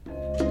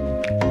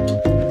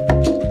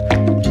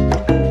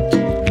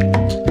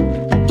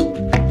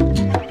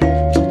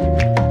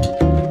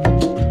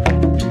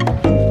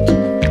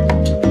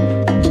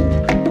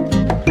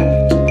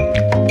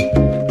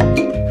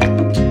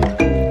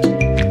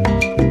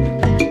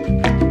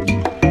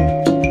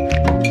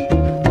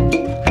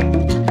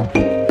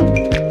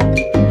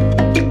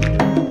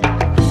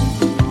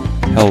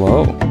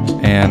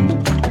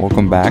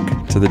welcome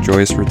back to the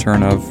joyous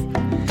return of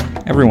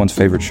everyone's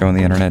favorite show on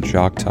the internet,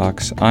 Jacques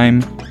Talks.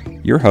 I'm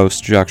your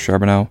host, Jacques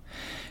Charbonneau.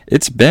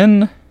 It's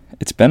been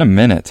a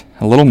minute,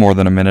 a little more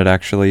than a minute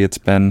actually. It's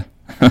been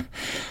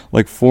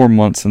like 4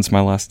 months since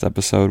my last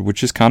episode,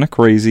 which is kind of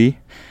crazy.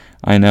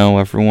 I know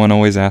everyone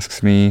always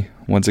asks me,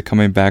 when's it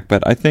coming back?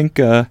 But I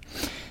think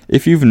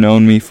if you've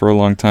known me for a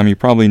long time, you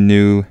probably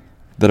knew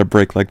that a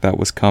break like that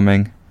was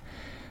coming.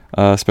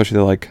 Especially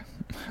like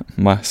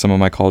some of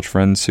my college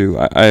friends who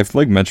I've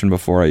like mentioned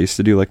before. I used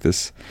to do like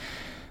this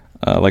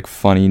like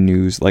funny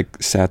news,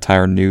 like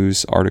satire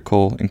news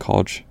article in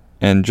college.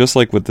 And just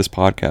like with this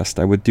podcast,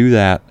 I would do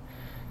that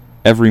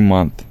every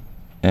month.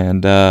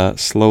 And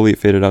slowly it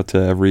faded out to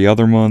every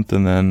other month,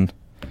 and then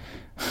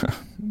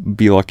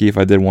be lucky if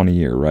I did one a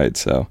year, right?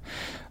 So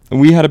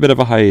we had a bit of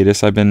a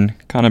hiatus. I've been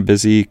kind of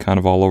busy, kind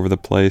of all over the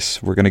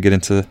place. We're going to get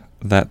into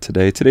that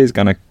today. Today's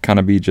going to kind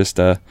of be just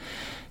a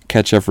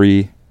catch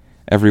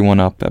everyone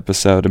up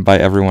episode. And by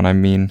everyone, I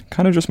mean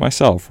kind of just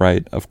myself,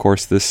 right? Of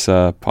course, this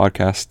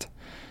podcast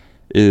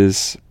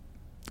is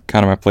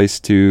kind of my place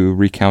to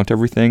recount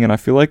everything. And I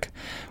feel like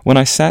when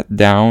I sat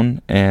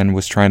down and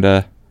was trying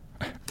to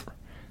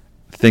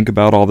think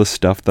about all the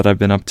stuff that I've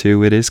been up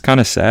to, it is kind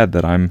of sad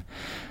that I'm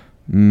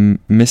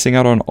missing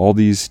out on all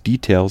these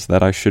details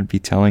that I should be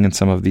telling in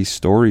some of these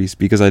stories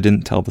because I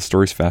didn't tell the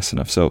stories fast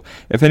enough. So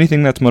if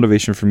anything, that's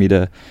motivation for me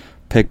to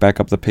pick back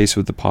up the pace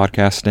with the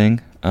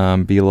podcasting,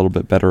 be a little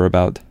bit better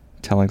about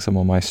telling some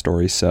of my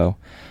stories. So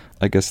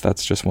I guess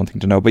that's just one thing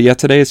to know. But yeah,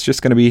 today it's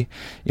just going to be,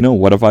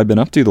 what have I been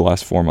up to the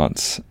last 4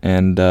 months,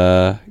 and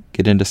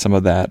get into some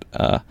of that.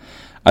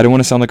 I don't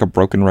want to sound like a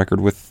broken record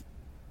with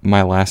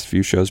my last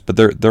few shows, but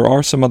there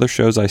are some other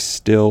shows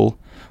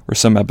or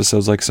some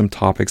episodes, like some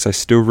topics I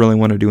still really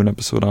want to do an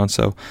episode on.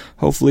 So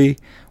hopefully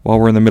while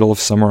we're in the middle of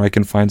summer, I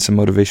can find some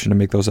motivation to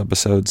make those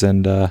episodes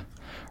and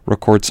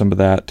record some of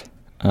that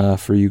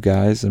for you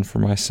guys and for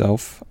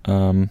myself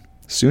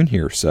soon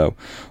here. So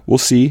we'll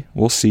see,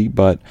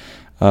 but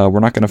we're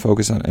not going to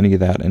focus on any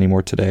of that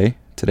anymore today.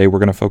 Today we're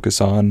going to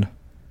focus on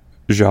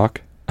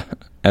Jacques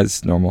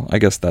as normal. I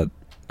guess that,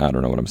 I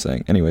don't know what I'm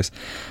saying. Anyways,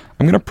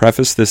 I'm going to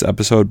preface this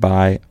episode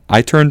by,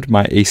 I turned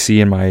my AC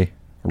in my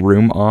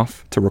room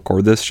off to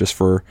record this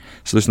so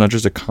there's not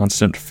just a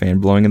constant fan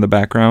blowing in the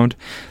background.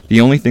 The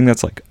only thing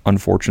that's like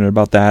unfortunate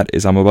about that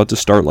is I'm about to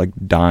start like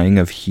dying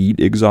of heat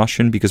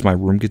exhaustion because my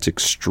room gets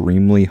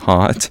extremely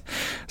hot.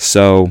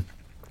 So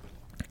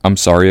I'm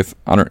sorry if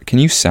can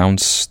you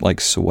sound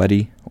like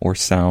sweaty or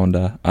sound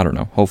I don't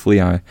know.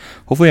 Hopefully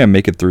I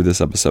make it through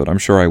this episode. I'm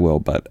sure I will,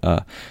 but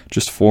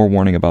just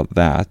forewarning about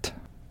that.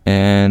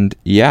 And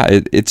yeah,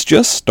 it's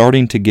just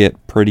starting to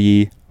get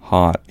pretty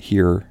hot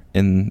here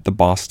in the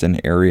Boston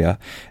area.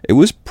 It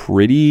was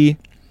pretty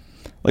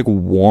like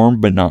warm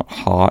but not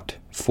hot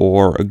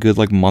for a good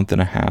like month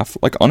and a half.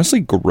 Like honestly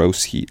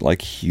gross heat,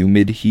 like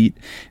humid heat.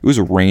 It was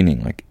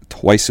raining like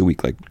twice a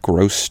week, like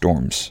gross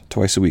storms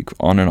twice a week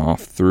on and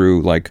off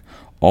through like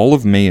all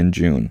of May and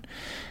June.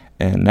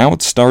 And now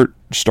it's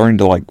starting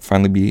to like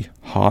finally be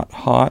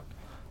hot.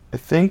 I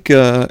think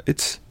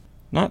it's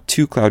not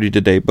too cloudy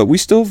today, but we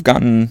still have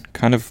gotten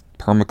kind of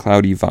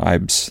perma-cloudy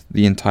vibes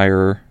the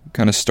entire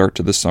kind of start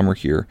to the summer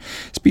here.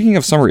 Speaking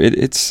of summer,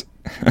 it's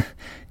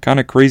kind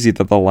of crazy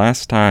that the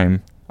last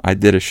time I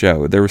did a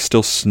show, there was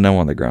still snow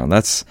on the ground.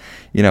 That's,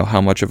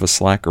 how much of a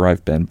slacker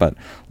I've been. But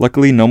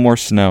luckily, no more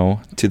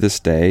snow to this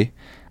day.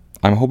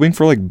 I'm hoping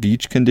for like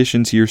beach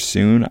conditions here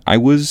soon. I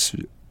was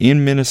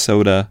in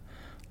Minnesota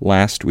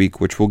last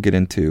week, which we'll get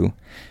into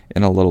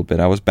in a little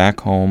bit. I was back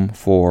home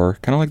for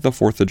kind of like the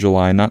 4th of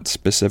July, not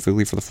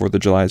specifically for the 4th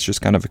of July. It's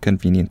just kind of a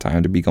convenient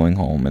time to be going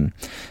home and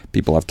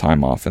people have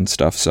time off and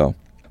stuff. So,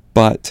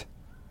 but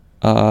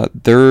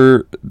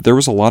there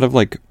was a lot of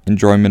like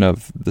enjoyment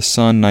of the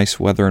sun, nice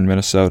weather in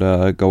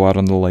Minnesota, go out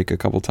on the lake a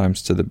couple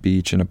times to the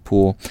beach and a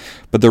pool.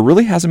 But there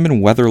really hasn't been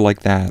weather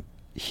like that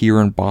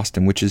here in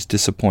Boston, which is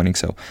disappointing.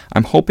 So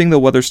I'm hoping the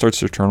weather starts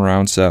to turn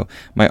around, so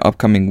my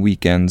upcoming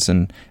weekends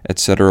and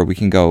etc., we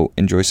can go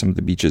enjoy some of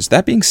the beaches.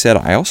 That being said,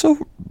 I also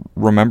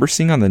remember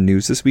seeing on the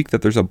news this week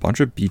that there's a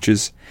bunch of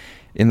beaches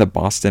in the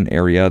Boston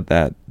area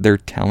that they're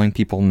telling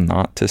people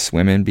not to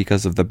swim in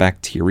because of the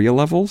bacteria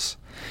levels.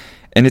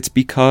 And it's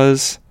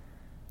because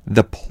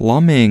the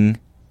plumbing,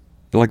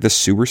 like the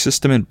sewer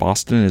system in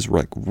Boston is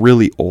like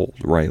really old,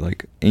 right?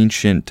 Like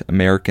ancient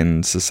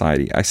American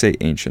society. I say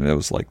ancient, it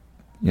was like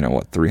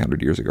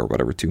 300 years ago or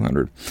whatever,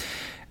 200.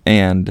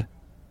 And,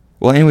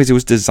 well, anyways, it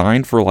was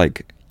designed for,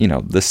 like,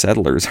 the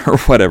settlers or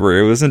whatever.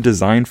 It wasn't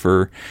designed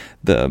for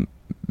the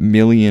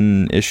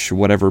million-ish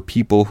whatever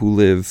people who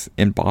live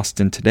in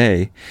Boston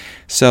today.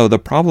 So the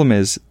problem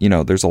is,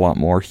 there's a lot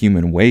more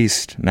human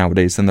waste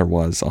nowadays than there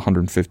was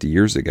 150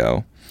 years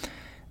ago.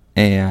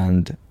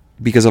 And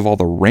because of all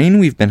the rain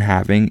we've been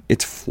having,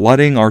 it's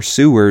flooding our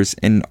sewers,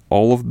 and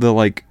all of the,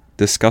 like,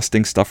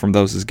 disgusting stuff from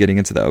those is getting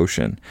into the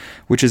ocean,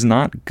 which is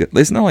not good.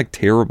 It's not like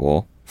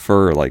terrible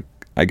for like,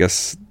 I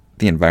guess,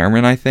 the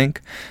environment, I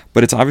think,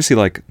 but it's obviously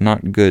like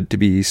not good to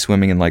be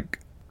swimming in like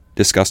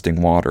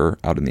disgusting water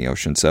out in the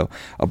ocean. So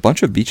a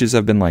bunch of beaches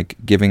have been like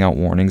giving out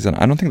warnings, and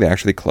I don't think they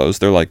actually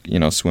closed. They're like,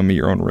 swim at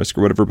your own risk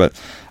or whatever. But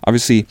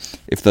obviously,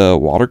 if the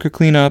water could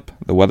clean up,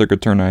 the weather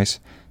could turn nice,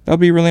 that would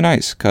be really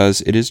nice,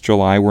 because it is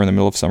July. We're in the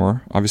middle of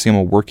summer. Obviously, I'm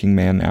a working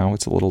man now.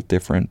 It's a little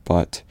different,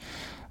 but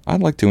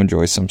I'd like to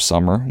enjoy some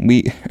summer.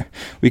 We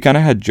kind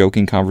of had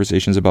joking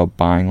conversations about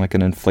buying like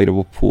an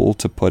inflatable pool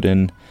to put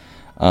in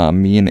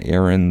me and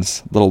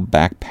Aaron's little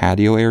back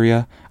patio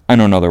area. I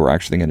don't know that we're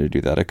actually going to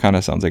do that. It kind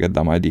of sounds like a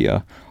dumb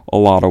idea. A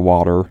lot of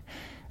water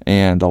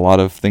and a lot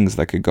of things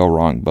that could go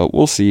wrong, but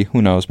we'll see.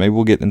 Who knows? Maybe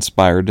we'll get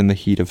inspired in the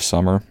heat of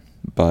summer.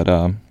 But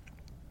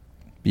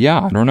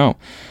yeah, I don't know.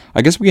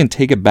 I guess we can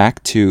take it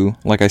back to,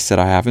 like I said,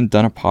 I haven't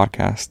done a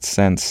podcast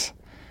since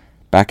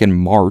back in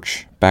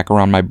March, back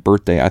around my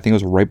birthday. I think it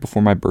was right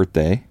before my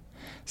birthday.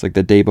 It's like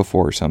the day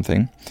before or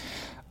something.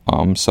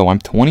 So I'm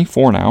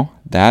 24 now.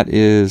 That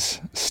is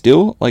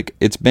still, like,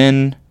 it's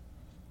been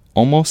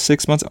almost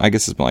 6 months. I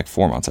guess it's been like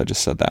 4 months. I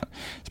just said that.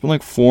 It's been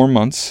like 4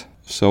 months.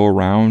 So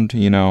around,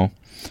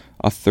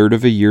 a third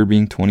of a year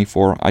being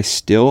 24. I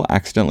still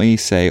accidentally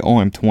say, oh,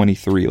 I'm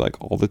 23, like,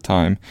 all the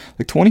time.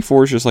 Like,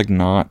 24 is just, like,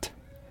 not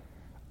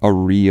a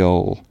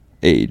real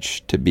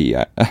age to be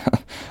at.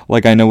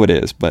 Like, I know it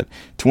is, but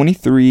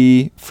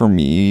 23 for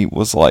me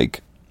was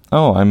like,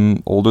 oh,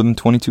 I'm older than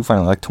 22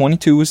 finally. Like,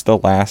 22 was the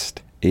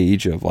last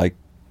age of, like,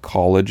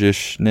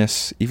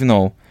 college-ishness, even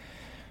though,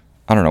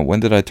 I don't know, when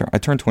did I turn? I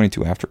turned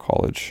 22 after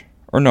college.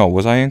 Or no,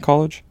 was I in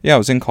college? Yeah, I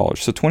was in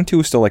college. So 22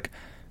 was still, like,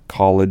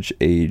 college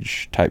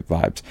age type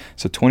vibes.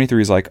 So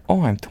 23 is like,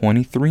 oh, I'm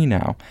 23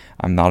 now.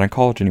 I'm not in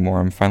college anymore.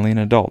 I'm finally an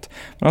adult.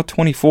 When I was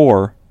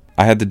 24,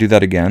 I had to do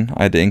that again.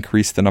 I had to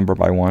increase the number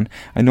by 1.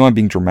 I know I'm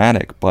being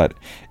dramatic, but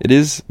it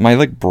is, my,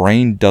 like,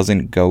 brain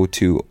doesn't go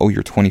to, oh,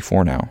 you're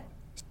 24 now.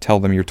 Tell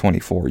them you're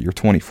 24. You're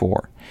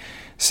 24.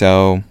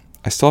 So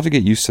I still have to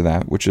get used to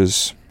that, which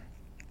is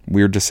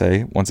weird to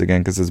say, once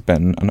again, because it's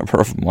been a number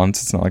of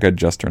months. It's not like I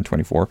just turned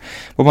 24.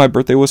 But my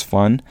birthday was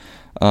fun.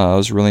 It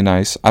was really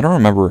nice. I don't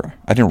remember,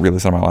 I didn't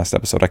release on my last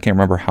episode. I can't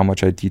remember how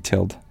much I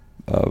detailed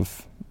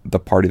of the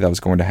party that was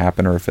going to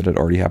happen, or if it had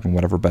already happened,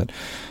 whatever. But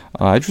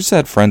I just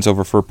had friends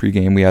over for a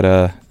pregame. We had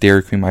a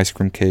Dairy Cream ice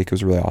cream cake. It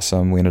was really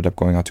awesome. We ended up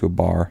going out to a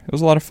bar. It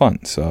was a lot of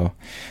fun. So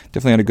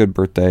definitely had a good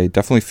birthday.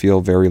 Definitely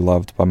feel very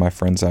loved by my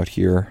friends out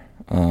here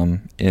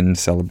in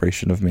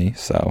celebration of me.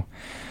 So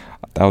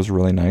that was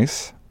really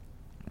nice.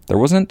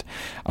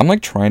 I'm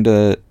like trying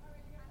to,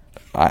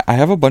 I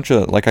have a bunch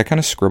of, like, I kind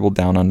of scribbled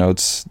down on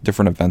notes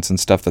different events and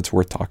stuff that's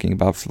worth talking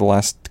about for the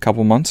last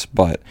couple months,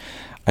 but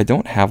I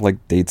don't have,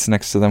 like, dates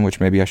next to them,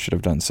 which maybe I should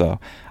have done. So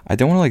I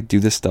don't want to, like,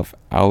 do this stuff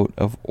out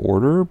of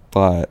order,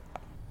 but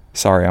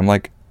sorry, I'm,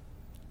 like,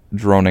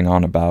 droning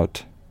on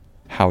about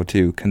how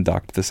to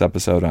conduct this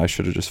episode. I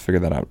should have just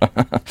figured that out.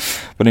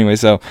 But anyway,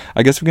 so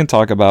I guess we can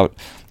talk about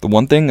the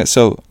one thing.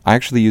 So I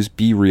actually use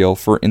Be Real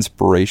for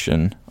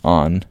inspiration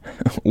on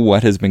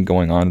what has been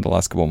going on in the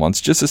last couple of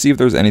months, just to see if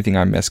there's anything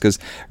I missed, because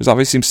there's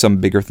obviously some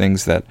bigger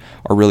things that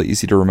are really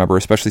easy to remember,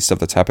 especially stuff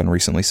that's happened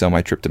recently. So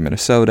my trip to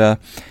Minnesota,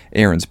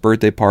 Aaron's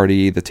birthday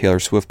party, the Taylor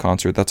Swift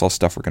concert, that's all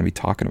stuff we're going to be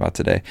talking about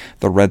today,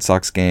 the Red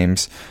Sox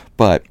games.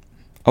 But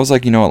I was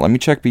like, you know what, let me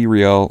check Be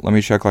Real, let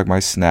me check, like,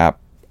 my Snap,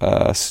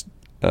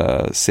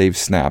 save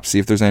snaps, see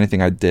if there's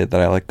anything I did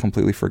that I, like,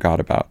 completely forgot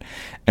about.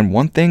 And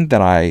one thing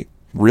that I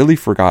really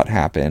forgot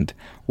happened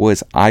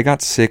was I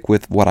got sick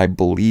with what I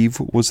believe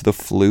was the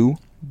flu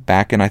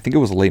back in, I think it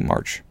was late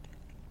March.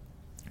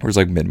 It was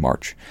like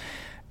mid-March.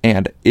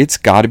 And it's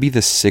got to be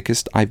the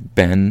sickest I've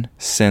been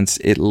since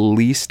at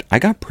least, I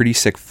got pretty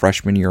sick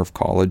freshman year of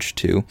college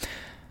too.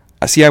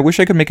 See, I wish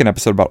I could make an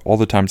episode about all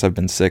the times I've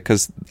been sick,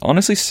 because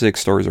honestly, sick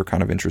stories are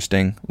kind of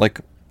interesting. Like,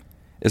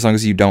 as long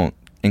as you don't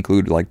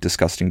include, like,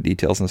 disgusting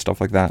details and stuff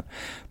like that.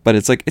 But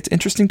it's, like, it's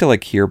interesting to,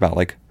 like, hear about,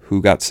 like,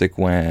 who got sick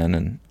when,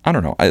 and I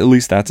don't know, at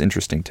least that's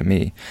interesting to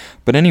me.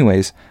 But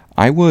anyways,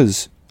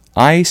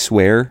 I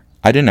swear,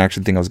 I didn't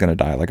actually think I was going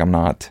to die. Like, I'm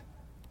not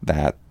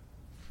that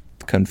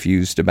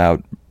confused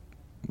about,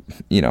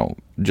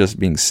 just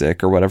being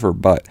sick or whatever,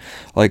 but,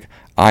 like,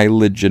 I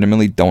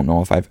legitimately don't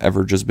know if I've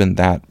ever just been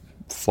that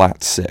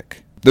flat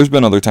sick. There's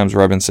been other times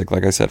where I've been sick.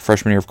 Like I said,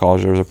 freshman year of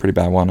college, there was a pretty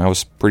bad one. I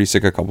was pretty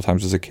sick a couple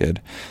times as a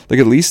kid. Like,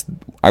 at least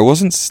I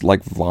wasn't,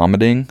 like,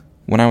 vomiting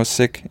when I was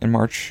sick in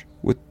March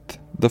with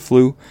the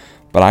flu,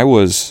 but I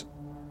was,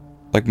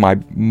 like, my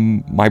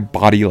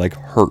body, like,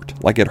 hurt.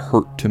 Like, it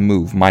hurt to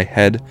move. My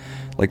head,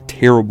 like,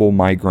 terrible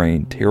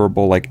migraine,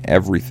 terrible, like,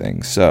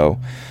 everything. So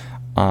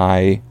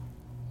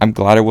I'm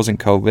glad it wasn't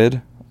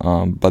COVID,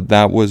 but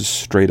that was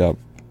straight up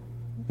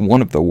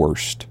one of the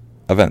worst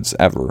events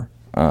ever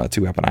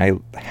to happen. I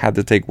had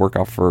to take work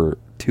off for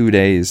 2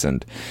 days,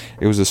 and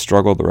it was a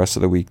struggle the rest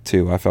of the week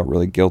too. I felt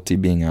really guilty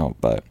being out,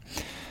 but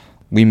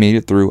we made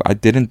it through. I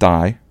didn't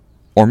die,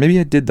 or maybe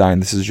I did die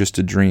and this is just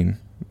a dream.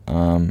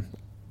 Or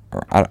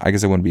I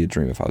guess it wouldn't be a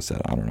dream if I was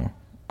dead. I don't know.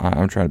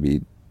 I'm trying to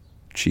be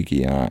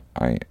cheeky, and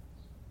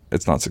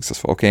it's not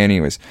successful. Okay,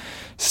 anyways,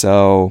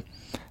 so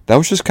that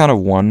was just kind of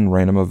one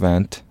random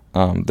event.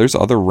 There's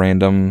other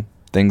random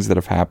things that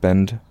have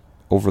happened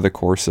over the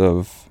course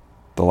of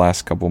the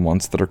last couple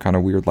months that are kind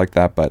of weird like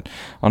that, but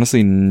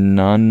honestly,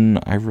 none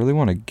I really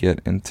want to get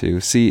into.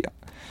 See,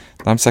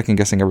 I'm second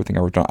guessing everything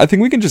I worked on. I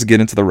think we can just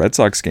get into the Red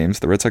Sox games.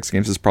 The Red Sox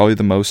games is probably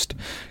the most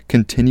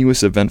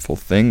continuous, eventful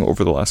thing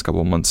over the last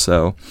couple of months.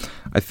 So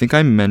I think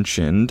I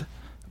mentioned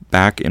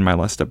back in my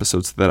last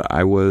episodes that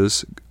I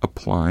was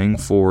applying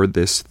for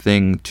this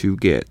thing to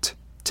get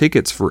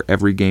tickets for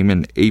every game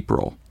in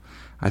April.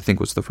 I think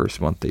was the first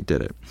month they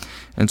did it.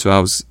 And so I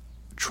was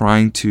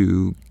trying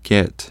to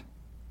get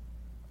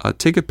a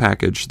ticket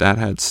package that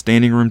had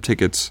standing room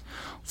tickets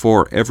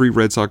for every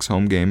Red Sox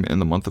home game in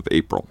the month of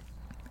April.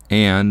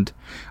 And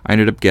I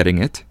ended up getting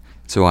it.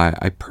 So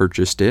I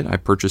purchased it. I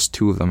purchased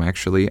 2 of them,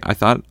 actually. I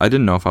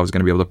didn't know if I was going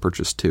to be able to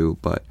purchase 2,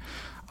 but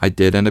I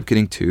did end up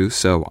getting 2.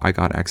 So I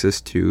got access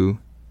to,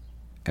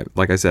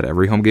 like I said,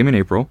 every home game in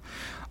April.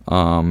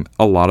 A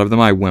lot of them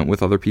I went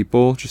with other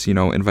people, just,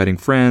 inviting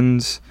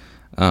friends.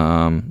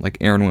 Like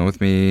Aaron went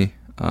with me.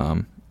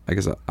 I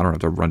guess I don't have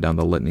to run down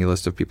the litany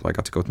list of people I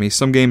got to go with me.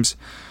 Some games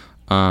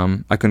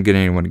I couldn't get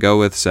anyone to go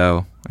with,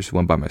 so I just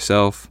went by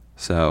myself.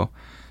 So,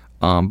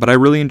 but I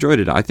really enjoyed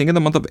it. I think in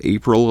the month of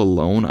April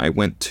alone, I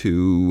want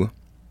to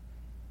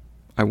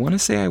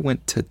say I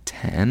went to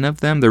 10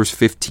 of them. There was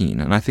 15,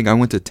 and I think I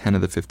went to 10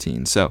 of the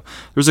 15. So there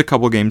was a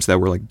couple games that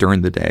were like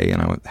during the day,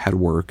 and I had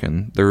work,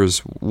 and there was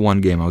one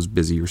game I was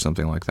busy or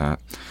something like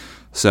that.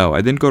 So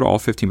I didn't go to all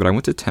 15, but I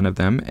went to 10 of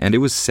them, and it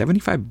was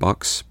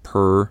 $75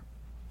 per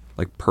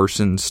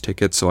person's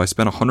ticket. So I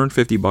spent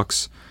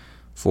 $150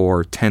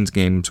 for 10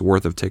 games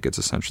worth of tickets,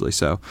 essentially.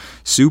 So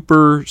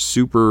super,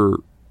 super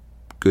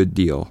good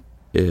deal.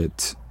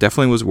 It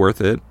definitely was worth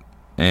it.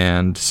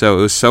 And so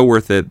it was so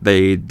worth it,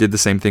 they did the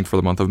same thing for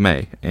the month of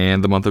May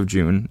and the month of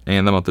June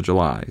and the month of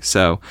July.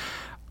 So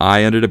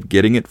I ended up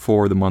getting it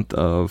for the month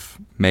of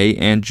May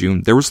and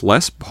June. There was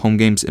less home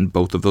games in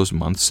both of those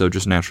months, so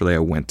just naturally I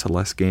went to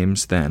less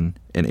games than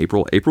in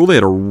April. April, they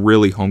had a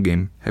really home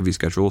game heavy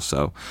schedule,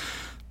 so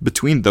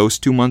between those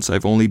 2 months,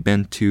 I've only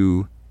been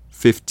to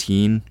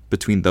 15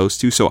 between those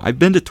two. So I've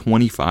been to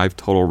 25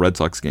 total Red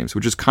Sox games,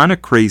 which is kind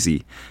of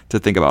crazy to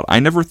think about.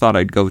 I never thought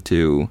I'd go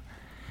to,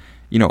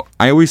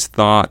 I always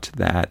thought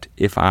that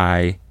if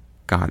I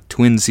got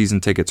Twins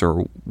season tickets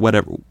or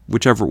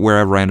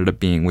wherever I ended up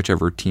being,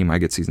 whichever team I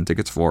get season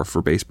tickets for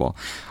baseball,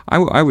 I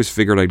always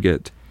figured I'd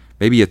get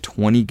maybe a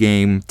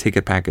 20-game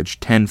ticket package,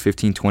 10,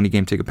 15,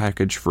 20-game ticket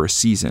package for a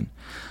season.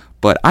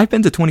 But I've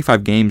been to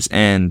 25 games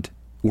and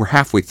we're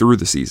halfway through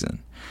the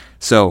season.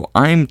 So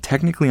I'm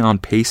technically on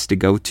pace to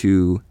go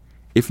to,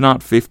 if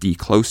not 50,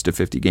 close to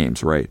 50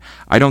 games, right?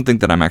 I don't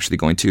think that I'm actually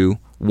going to.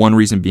 One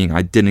reason being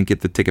I didn't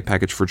get the ticket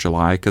package for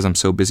July because I'm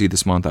so busy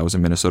this month. I was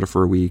in Minnesota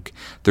for a week.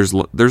 There's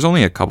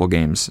only a couple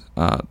games.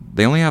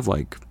 They only have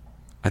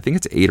I think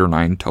it's 8 or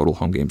 9 total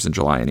home games in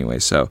July anyway.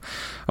 So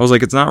I was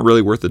like, it's not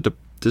really worth it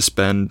to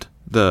spend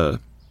the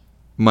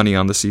money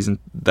on the season,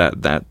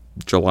 that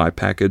July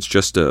package,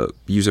 just to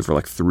use it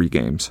for 3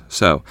 games.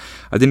 So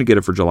I didn't get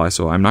it for July,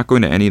 so I'm not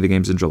going to any of the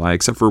games in July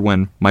except for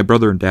when my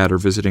brother and dad are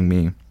visiting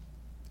me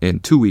in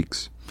 2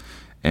 weeks.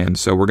 And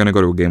so we're going to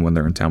go to a game when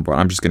they're in town, but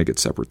I'm just going to get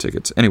separate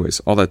tickets. Anyways,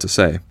 all that to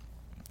say,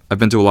 I've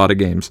been to a lot of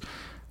games.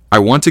 I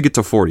want to get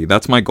to 40.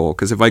 That's my goal,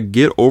 because if I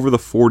get over the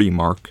 40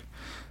 mark,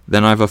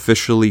 then I've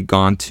officially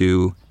gone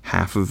to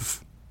half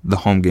of the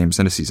home games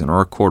in a season,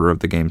 or a quarter of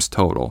the games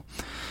total.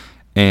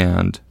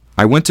 And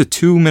I went to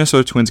 2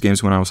 Minnesota Twins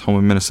games when I was home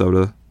in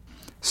Minnesota,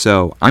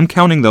 so I'm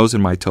counting those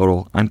in my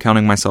total. I'm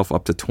counting myself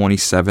up to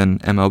 27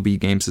 MLB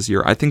games this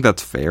year. I think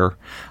that's fair.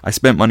 I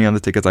spent money on the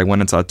tickets. I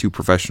went and saw 2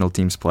 professional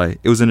teams play.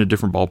 It was in a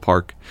different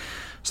ballpark.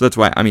 So that's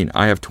why,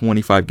 I have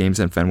 25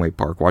 games in Fenway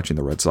Park watching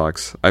the Red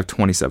Sox. I have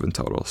 27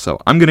 total. So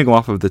I'm going to go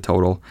off of the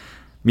total,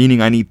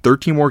 meaning I need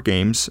 13 more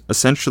games,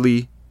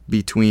 essentially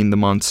between the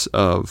months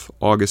of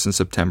August and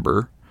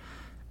September.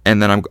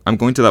 And then I'm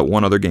going to that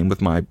one other game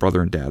with my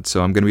brother and dad.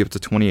 So I'm going to be up to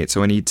 28.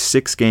 So I need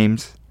 6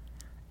 games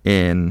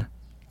in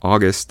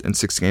August and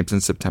 6 games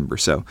in September.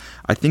 So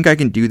I think I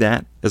can do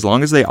that as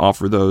long as they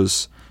offer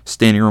those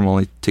standing room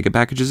only ticket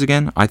packages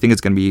again. I think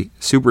it's going to be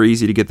super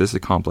easy to get this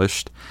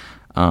accomplished.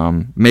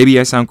 Maybe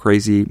I sound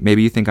crazy.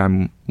 Maybe you think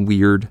I'm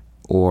weird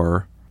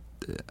or,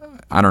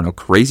 I don't know,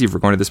 crazy for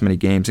going to this many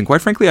games. And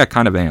quite frankly, I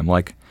kind of am.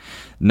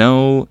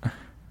 You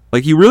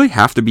really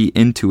have to be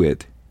into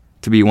it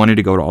to be wanting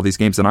to go to all these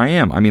games. And I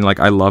am.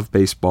 I love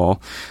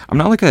baseball. I'm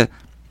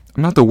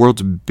not the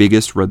world's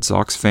biggest Red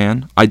Sox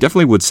fan. I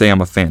definitely would say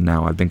I'm a fan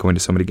now. I've been going to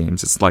so many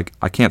games. It's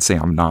I can't say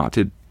I'm not.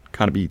 It'd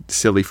kind of be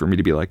silly for me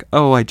to be like,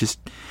 oh, I just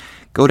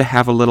go to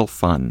have a little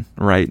fun,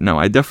 right? No,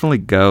 I definitely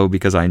go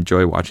because I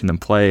enjoy watching them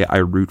play. I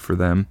root for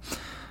them.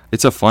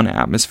 It's a fun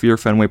atmosphere,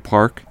 Fenway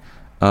Park.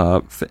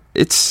 I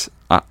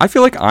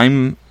feel like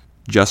I'm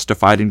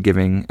justified in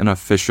giving an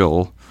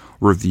official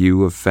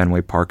review of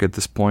Fenway Park at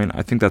this point.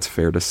 I think that's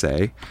fair to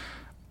say.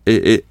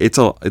 It's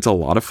a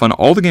lot of fun.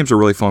 All the games are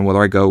really fun,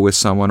 whether I go with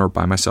someone or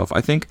by myself.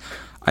 I think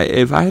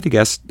if I had to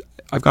guess,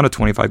 I've gone to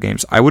 25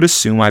 games. I would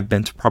assume I've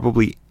been to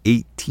probably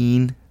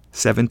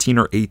 17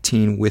 or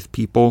 18 with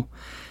people,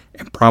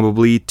 and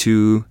probably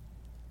to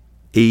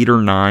 8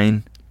 or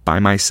 9 by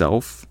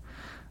myself.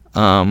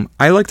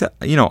 I like to,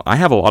 I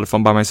have a lot of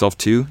fun by myself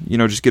too,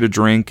 just get a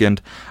drink.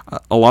 And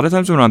a lot of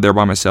times when I'm there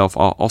by myself,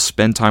 I'll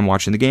spend time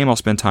watching the game. I'll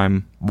spend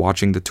time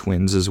watching the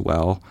Twins as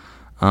well.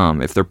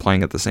 If they're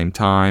playing at the same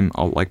time,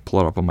 I'll like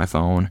pull it up on my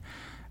phone.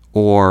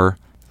 Or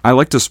I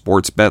like to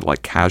sports bet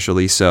like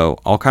casually. So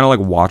I'll kind of like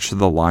watch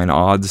the line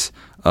odds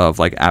of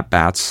like at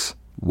bats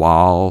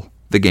while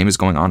the game is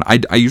going on.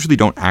 I usually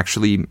don't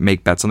actually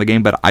make bets on the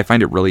game, but I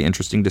find it really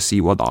interesting to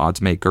see what the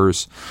odds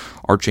makers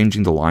are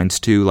changing the lines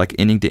to, like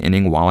inning to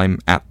inning while I'm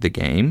at the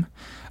game.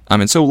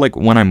 And so like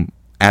when I'm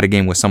at a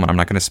game with someone, I'm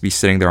not going to be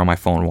sitting there on my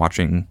phone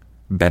watching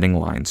betting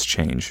lines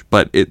change.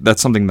 But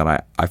that's something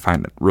that I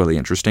find really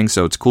interesting.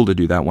 So it's cool to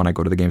do that when I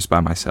go to the games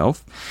by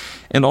myself.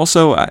 And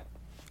also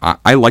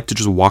I like to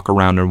just walk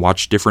around and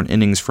watch different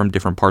innings from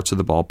different parts of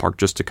the ballpark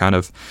just to kind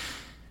of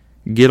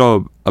get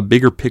a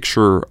bigger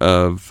picture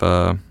of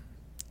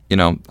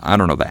I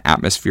don't know, the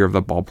atmosphere of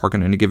the ballpark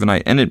on any given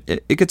night. And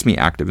it gets me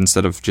active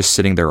instead of just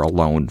sitting there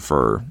alone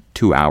for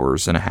 2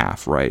 hours and a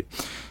half, right?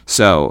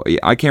 So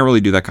I can't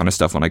really do that kind of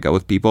stuff when I go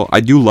with people. I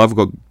do love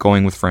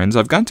going with friends.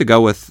 I've gotten to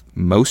go with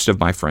most of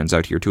my friends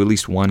out here to at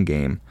least one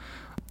game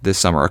this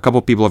summer. A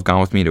couple people have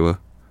gone with me to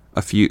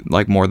a few,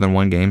 like more than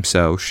one game,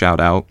 so shout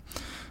out.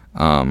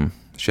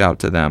 Shout out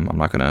to them. I'm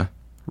not going to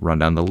run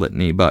down the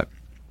litany, but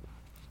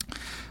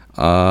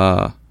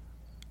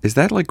is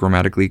that like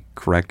grammatically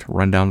correct?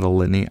 Run down the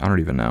litany? I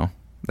don't even know.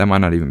 That might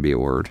not even be a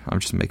word. I'm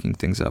just making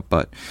things up.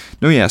 But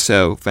no, yeah.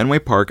 So Fenway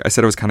Park. I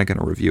said I was kind of going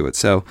to review it.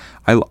 So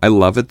I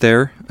love it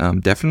there.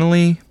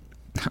 Definitely.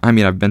 I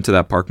mean, I've been to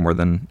that park more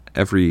than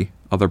every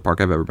other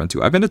park I've ever been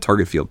to. I've been to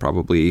Target Field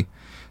probably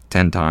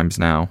 10 times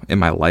now in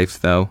my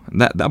life, though.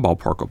 That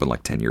ballpark opened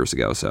like 10 years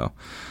ago. So.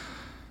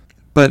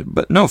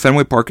 But no,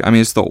 Fenway Park, I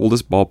mean, it's the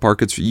oldest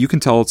ballpark. You can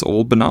tell it's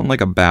old, but not in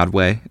like a bad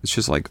way. It's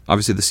just like,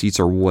 obviously the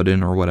seats are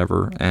wooden or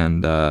whatever,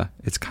 and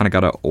it's kind of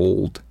got an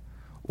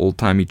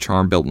old-timey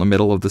charm built in the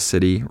middle of the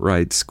city,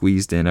 right?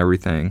 Squeezed in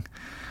everything.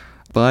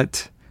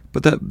 But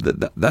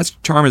that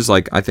charm is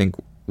like, I think,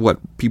 what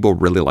people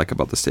really like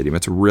about the stadium.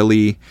 It's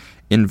really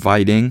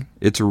inviting.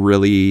 It's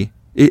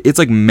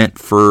like meant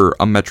for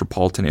a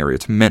metropolitan area.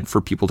 It's meant for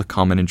people to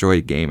come and enjoy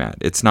a game at.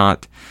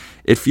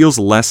 It feels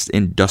less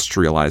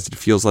industrialized. It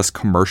feels less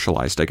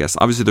commercialized, I guess.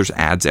 Obviously, there's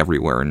ads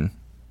everywhere and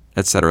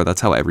etc.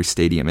 That's how every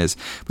stadium is.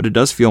 But it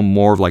does feel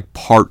more like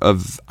part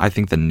of, I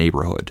think, the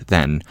neighborhood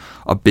than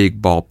a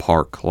big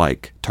ballpark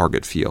like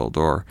Target Field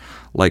or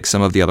like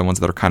some of the other ones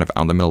that are kind of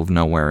out in the middle of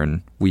nowhere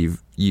and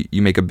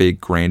you make a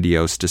big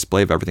grandiose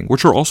display of everything,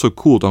 which are also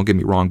cool, don't get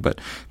me wrong. But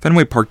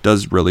Fenway Park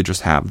does really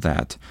just have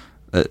that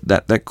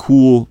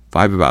cool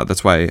vibe about it.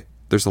 That's why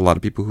there's a lot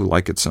of people who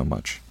like it so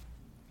much.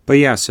 But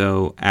yeah,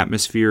 so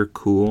atmosphere,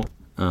 cool.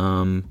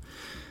 I'm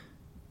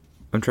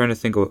trying to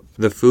think of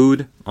the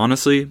food,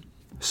 honestly,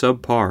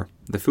 subpar.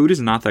 The food is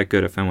not that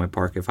good at Fenway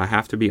Park, if I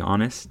have to be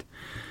honest.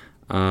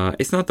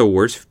 It's not the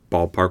worst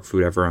ballpark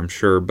food ever, I'm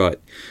sure,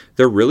 but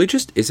there really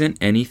just isn't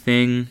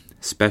anything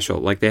special.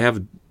 Like, they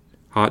have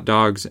hot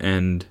dogs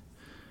and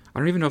I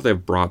don't even know if they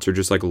have brats or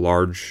just like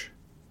large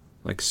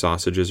like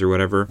sausages or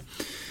whatever.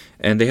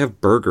 And they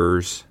have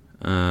burgers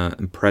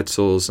and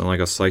pretzels and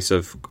like a slice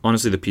of,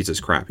 honestly, the pizza's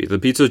crappy. The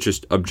pizza is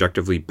just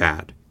objectively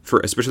bad,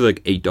 for especially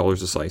like $8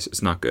 a slice.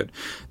 It's not good.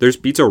 There's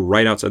pizza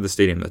right outside the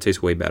stadium that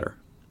tastes way better.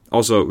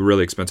 Also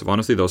really expensive.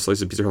 Honestly, those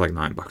slices of pizza are like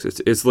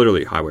 $9. It's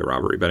literally highway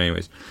robbery. But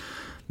anyways,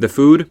 the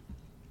food,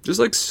 just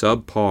like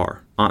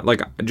subpar.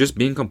 Like, just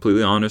being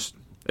completely honest,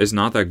 is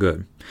not that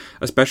good.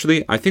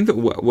 Especially, I think that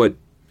what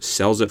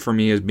sells it for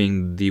me as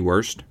being the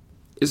worst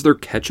is their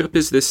ketchup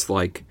is this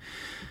like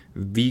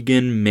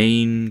vegan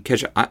Maine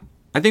ketchup.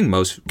 I think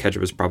most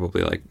ketchup is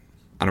probably like,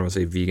 I don't want to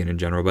say vegan in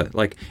general, but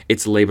like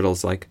it's labeled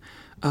as like,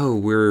 oh,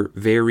 we're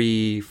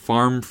very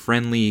farm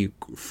friendly,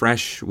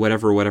 fresh,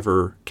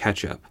 whatever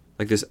ketchup.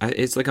 Like this,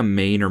 it's like a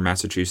Maine or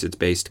Massachusetts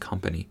based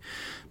company.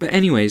 But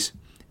anyways,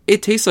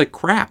 it tastes like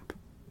crap.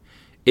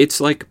 It's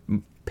like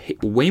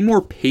way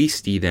more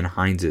pasty than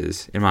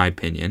Heinz's, in my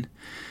opinion.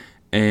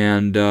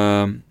 And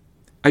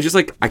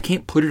I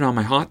can't put it on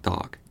my hot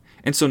dog.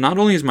 And so not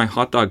only is my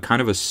hot dog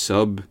kind of a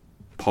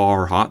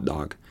subpar hot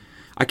dog,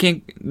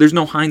 there's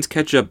no Heinz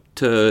ketchup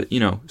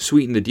to,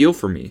 sweeten the deal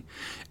for me.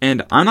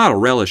 And I'm not a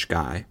relish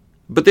guy,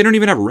 but they don't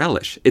even have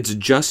relish. It's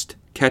just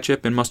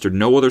ketchup and mustard.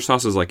 No other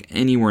sauces like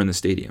anywhere in the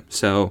stadium.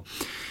 So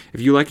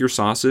if you like your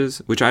sauces,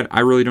 which I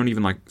really don't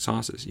even like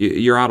sauces,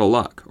 you're out of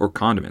luck, or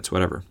condiments,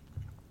 whatever.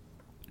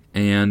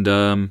 And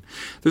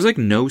there's like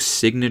no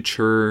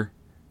signature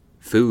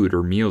food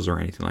or meals or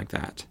anything like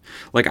that.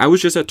 Like, I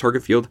was just at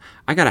Target Field.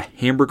 I got a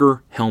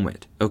hamburger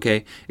helmet,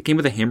 okay? It came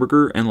with a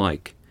hamburger and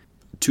like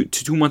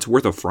 2 months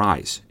worth of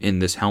fries in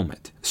this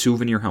helmet,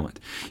 souvenir helmet.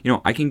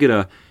 I can get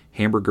a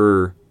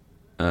hamburger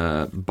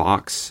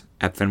box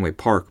at Fenway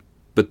Park,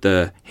 but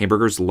the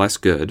hamburger's less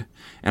good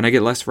and I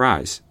get less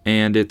fries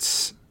and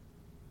it's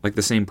like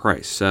the same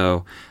price.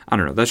 So I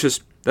don't know.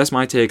 That's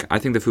my take. I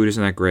think the food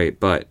isn't that great,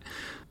 but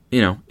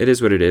it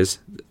is what it is.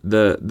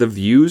 The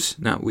views,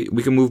 now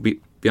we can move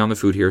beyond the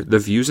food here. The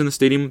views in the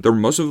stadium, they're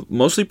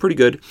mostly pretty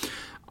good.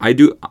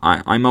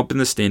 I'm up in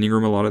the standing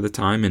room a lot of the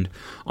time, and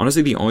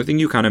honestly, the only thing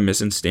you kind of miss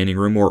in standing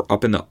room or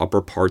up in the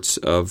upper parts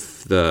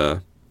of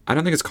the, I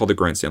don't think it's called the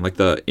grandstand, like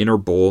the inner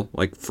bowl,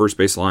 like first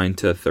base line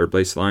to third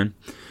base line.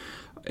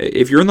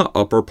 If you're in the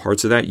upper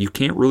parts of that, you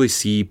can't really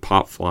see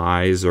pop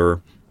flies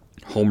or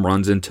home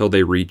runs until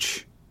they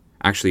reach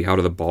actually out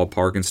of the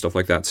ballpark and stuff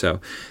like that.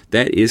 So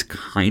that is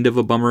kind of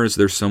a bummer, as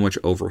there's so much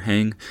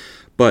overhang.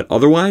 But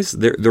otherwise,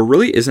 there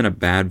really isn't a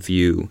bad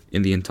view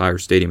in the entire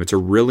stadium. It's a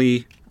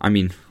really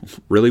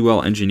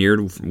well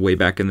engineered way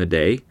back in the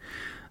day.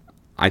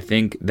 I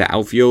think the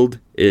outfield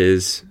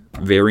is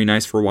very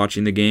nice for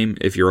watching the game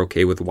if you're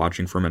okay with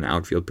watching from an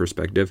outfield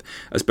perspective,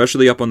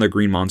 especially up on the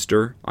Green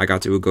Monster. I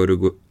got to go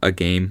to a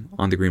game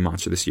on the Green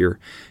Monster this year.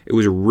 It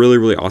was really,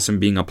 really awesome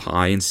being up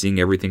high and seeing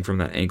everything from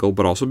that angle,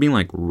 but also being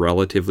like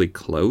relatively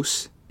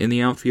close in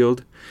the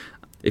outfield.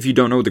 If you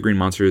don't know what the Green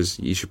Monster is,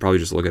 you should probably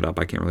just look it up.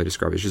 I can't really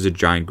describe it. It's just a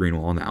giant green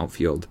wall in the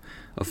outfield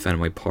of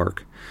Fenway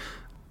Park.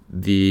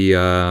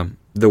 The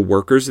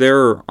workers there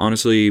are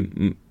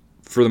honestly,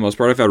 for the most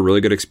part, I've had really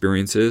good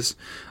experiences.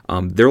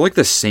 They're like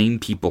the same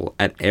people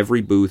at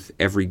every booth,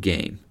 every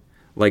game.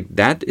 Like,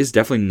 that is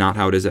definitely not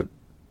how it is at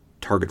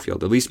Target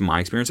Field, at least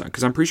my experience,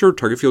 because I'm pretty sure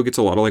Target Field gets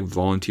a lot of like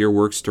volunteer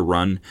works to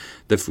run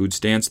the food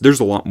stands.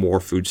 There's a lot more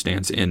food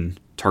stands in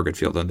Target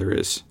Field than there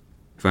is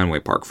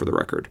Fenway Park, for the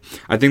record.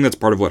 I think that's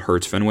part of what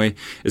hurts Fenway,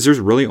 is there's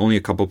really only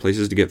a couple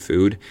places to get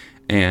food,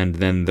 and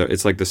then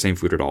it's like the same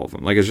food at all of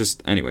them. Like, it's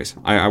just, anyways,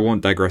 I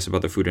won't digress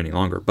about the food any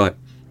longer, but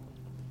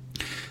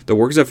the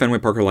workers at Fenway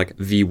Park are like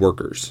the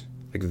workers.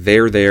 Like,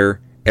 they're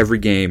there every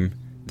game,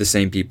 the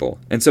same people.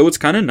 And so it's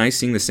kind of nice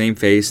seeing the same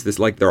face. This,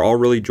 like, they're all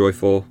really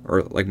joyful,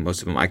 or like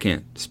most of them. I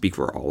can't speak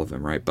for all of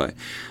them, right? But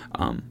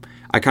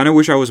I kind of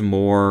wish I was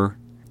more,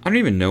 I don't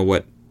even know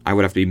what I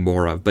would have to be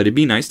more of, but it'd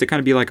be nice to kind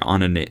of be like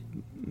on a,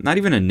 not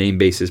even a name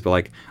basis, but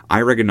like,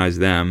 I recognize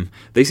them.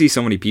 They see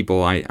so many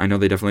people. I know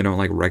they definitely don't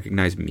like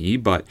recognize me,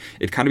 but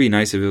it'd kind of be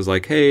nice if it was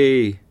like,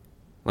 hey,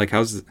 like,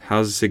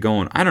 how's it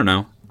going? I don't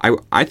know.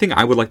 I think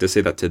I would like to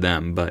say that to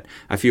them, but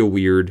I feel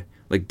weird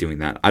like doing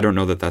that. I don't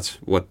know that that's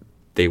what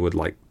they would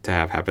like to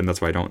have happen.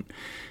 That's why I don't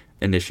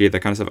initiate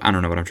that kind of stuff. I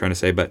don't know what I'm trying to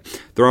say, but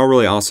they're all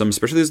really awesome.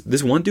 Especially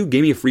this one dude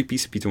gave me a free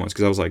piece of pizza once,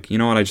 because I was like, you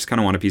know what, I just kind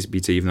of want a piece of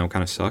pizza, even though it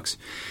kind of sucks.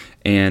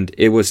 And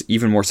it was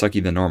even more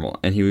sucky than normal.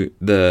 And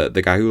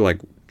the guy who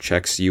like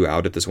checks you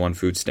out at this one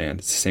food stand,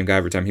 it's the same guy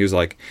every time. He was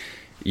like,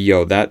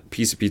 yo, that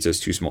piece of pizza is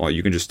too small,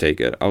 you can just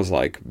take it. I was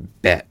like,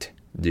 bet,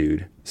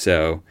 dude.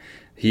 So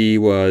he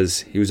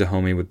was a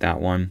homie with that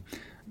one.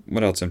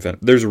 What else in Fenway?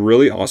 There's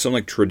really awesome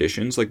like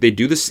traditions. Like, they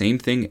do the same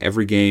thing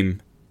every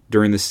game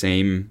during the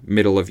same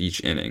middle of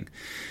each inning.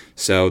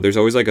 So there's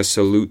always like a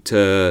salute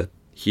to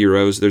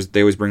heroes.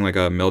 They always bring like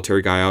a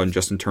military guy out, and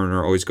Justin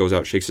Turner always goes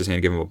out, shakes his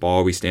hand, give him a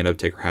ball. We stand up,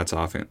 take our hats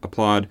off, and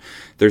applaud.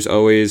 There's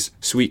always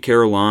Sweet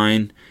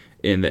Caroline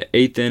in the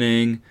 8th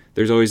inning.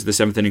 There's always the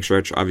 7th inning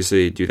stretch.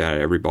 Obviously, do that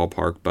at every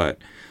ballpark. But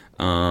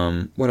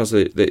what else?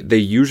 They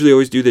usually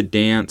always do the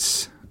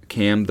dance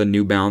cam, the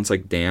New Balance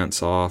like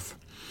dance off.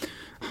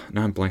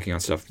 Now I'm blanking on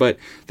stuff. But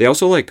they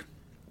also like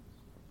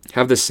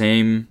have the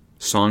same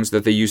songs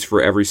that they use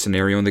for every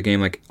scenario in the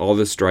game. Like, all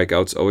the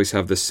strikeouts always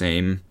have this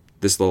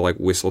little like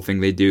whistle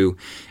thing they do.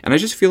 And I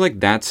just feel like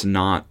that's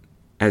not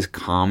as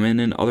common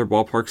in other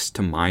ballparks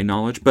to my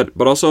knowledge. But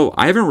also,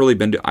 I've only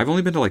been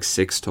to like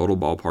 6 total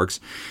ballparks.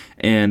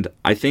 And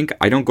I think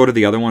I don't go to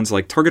the other ones.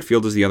 Like, Target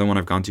Field is the other one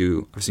I've gone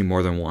to, I've seen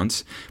more than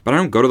once. But I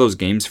don't go to those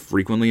games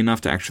frequently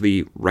enough to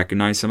actually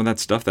recognize some of that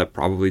stuff that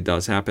probably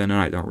does happen, and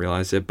I don't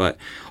realize it. But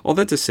all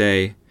that to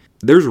say,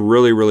 there's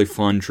really, really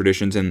fun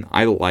traditions, and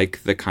I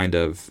like the kind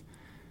of,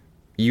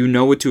 you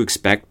know what to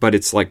expect, but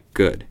it's like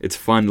good. It's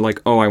fun.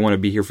 Like, oh, I want to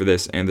be here for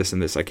this and this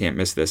and this. I can't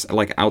miss this.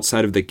 Like,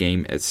 outside of the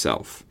game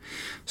itself.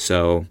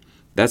 So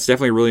that's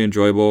definitely really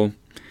enjoyable.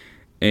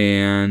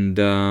 And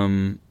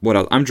what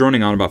else? I'm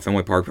droning on about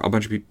Fenway Park. A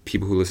bunch of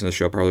people who listen to the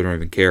show probably don't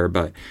even care.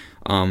 But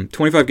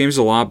 25 games is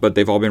a lot, but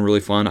they've all been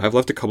really fun. I've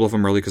left a couple of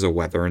them early because of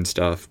weather and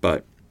stuff.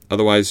 But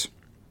otherwise,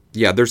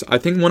 yeah, I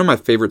think one of my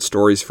favorite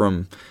stories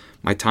from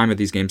my time at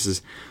these games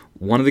is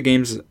one of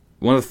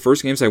the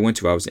first games I went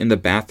to, I was in the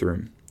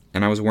bathroom.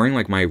 And I was wearing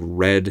like my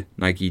red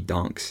Nike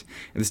Dunks.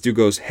 And this dude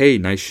goes, hey,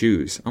 nice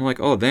shoes. I'm like,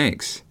 oh,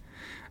 thanks.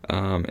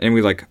 And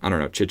we like, I don't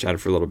know,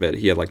 chit-chatted for a little bit.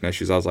 He had like nice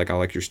shoes. I was like, I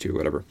like yours too,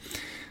 whatever.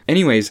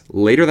 Anyways,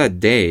 later that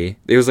day,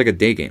 it was like a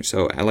day game.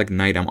 So at like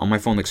night, I'm on my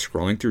phone like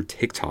scrolling through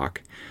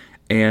TikTok.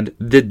 And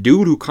the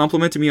dude who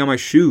complimented me on my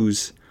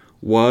shoes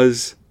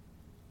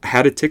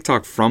had a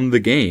TikTok from the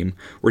game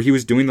where he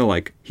was doing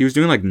like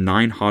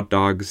 9 hot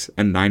dogs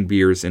and 9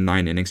 beers in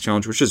 9 innings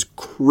challenge, which is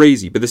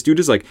crazy. But this dude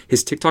is like,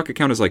 his TikTok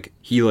account is like,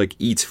 he like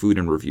eats food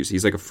and reviews.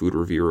 He's like a food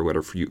reviewer or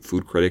whatever,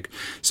 food critic.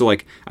 So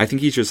like, I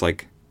think he's just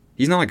like,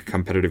 he's not like a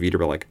competitive eater,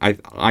 but like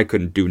I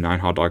couldn't do 9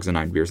 hot dogs and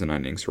 9 beers in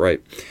 9 innings,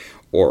 right?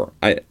 Or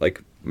I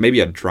like,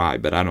 maybe I'd try,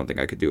 but I don't think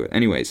I could do it.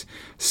 Anyways,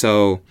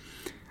 so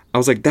I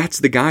was like, that's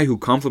the guy who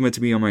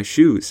complimented me on my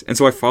shoes. And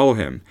so I follow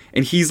him.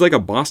 And he's like a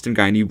Boston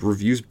guy, and he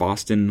reviews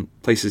Boston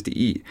places to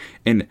eat.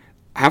 And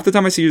half the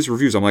time I see his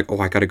reviews, I'm like,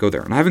 oh, I gotta go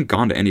there. And I haven't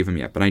gone to any of them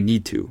yet, but I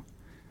need to.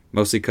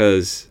 mostly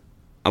because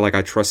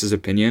I trust his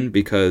opinion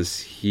because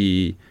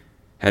he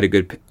had a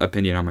good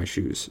opinion on my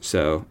shoes.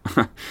 So,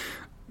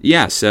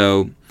 yeah,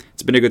 so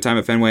it's been a good time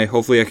at Fenway.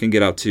 Hopefully I can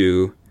get out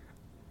to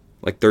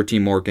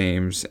 13 more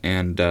games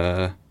and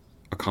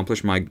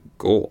accomplish my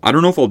goal. I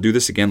don't know if I'll do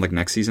this again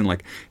next season.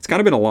 It's kind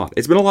of been a lot.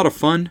 It's been a lot of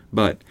fun,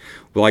 but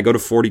will I go to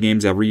 40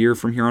 games every year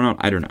from here on out?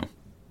 I don't know.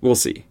 We'll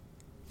see.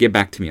 Get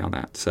back to me on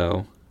that.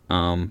 So,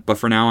 but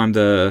for now I'm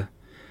the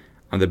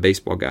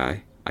baseball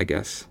guy, I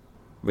guess.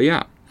 But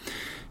yeah.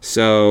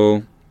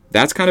 So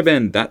that's kind of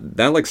been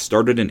that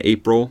started in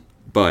April,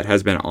 but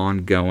has been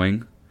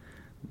ongoing.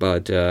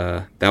 But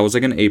that was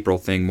an April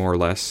thing, more or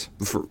less,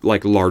 for,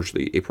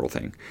 largely April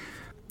thing.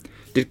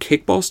 Did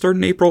kickball start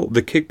in April?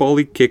 The kickball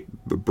league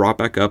brought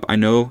back up. I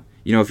know,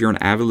 if you're an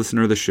avid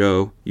listener of the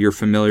show, you're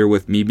familiar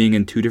with me being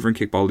in 2 different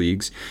kickball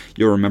leagues.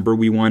 You'll remember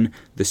we won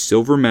the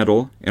silver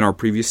medal in our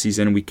previous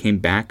season. We came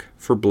back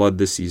for blood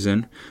this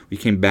season. We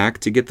came back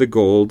to get the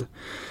gold.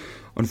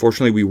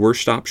 Unfortunately, we were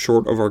stopped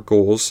short of our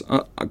goals.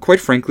 Quite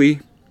frankly,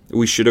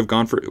 we should have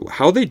gone for...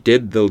 How they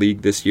did the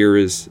league this year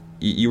is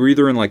you were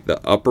either in the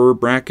upper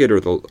bracket or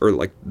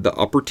the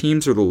upper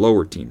teams or the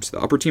lower teams. The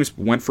upper teams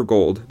went for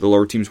gold. The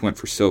lower teams went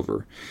for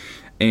silver.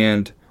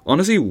 And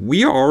honestly,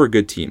 we are a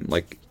good team.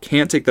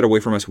 Can't take that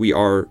away from us. We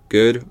are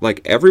good.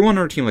 Everyone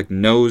on our team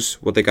knows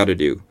what they got to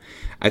do.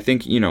 I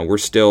think,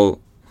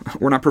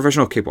 we're not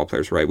professional kickball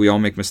players, right? We all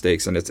make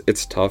mistakes and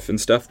it's tough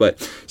and stuff, but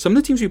some of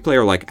the teams we play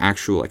are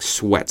actual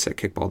sweats at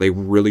kickball. They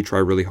really try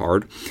really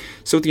hard.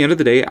 So at the end of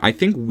the day, I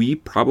think we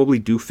probably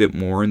do fit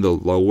more in the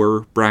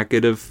lower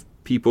bracket of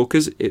people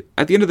because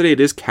at the end of the day, it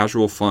is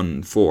casual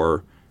fun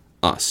for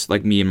us,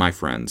 me and my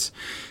friends.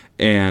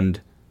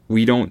 And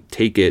we don't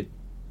take it,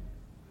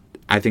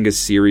 I think, as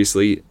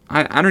seriously.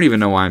 I don't even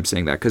know why I'm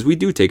saying that because we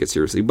do take it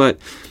seriously, but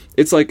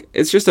it's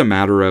it's just a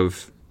matter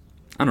of,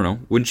 I don't know,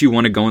 wouldn't you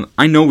want to go in?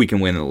 I know we can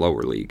win in the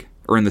lower league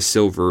or in the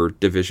silver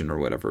division or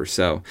whatever.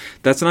 So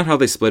that's not how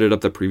they split it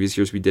up the previous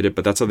years we did it,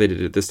 but that's how they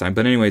did it this time.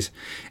 But anyways,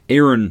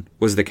 Aaron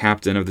was the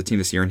captain of the team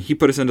this year, and he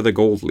put us into the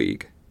gold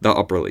league, the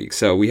upper league.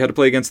 So we had to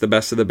play against the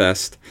best of the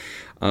best.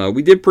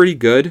 We did pretty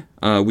good.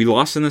 We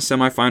lost in the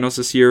semifinals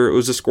this year. It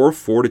was a score of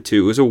 4-2.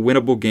 It was a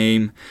winnable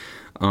game.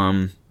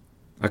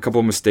 A couple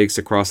of mistakes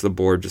across the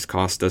board just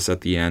cost us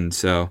at the end.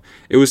 So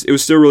it was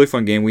still a really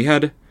fun game. We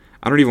had...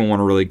 I don't even want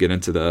to really get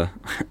into the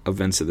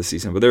events of the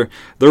season, but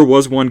there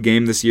was one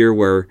game this year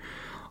where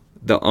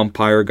the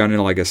umpire got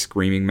into a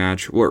screaming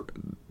match. Where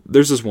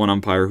there's this one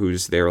umpire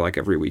who's there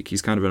every week.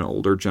 He's kind of an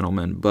older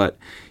gentleman, but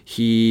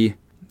he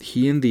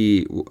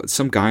and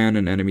some guy on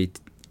an enemy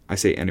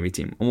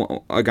team,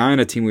 a guy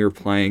on a team we were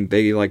playing,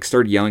 they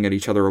started yelling at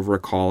each other over a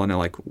call, and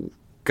it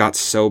got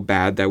so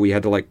bad that we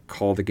had to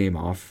call the game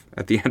off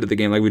at the end of the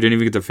game. We didn't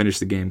even get to finish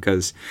the game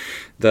because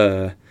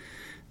the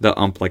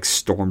ump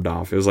stormed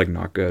off. It was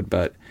not good,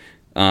 but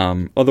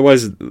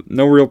otherwise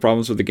no real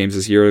problems with the games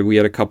this year. We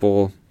had a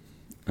couple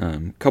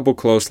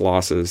close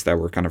losses that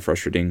were kind of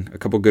frustrating, a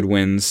couple good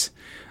wins.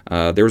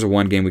 There was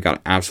one game we got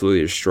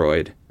absolutely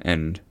destroyed,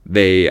 and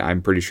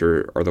I'm pretty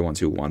sure are the ones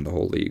who won the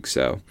whole league.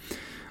 So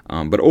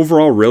but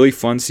overall, really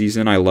fun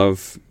season. I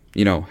love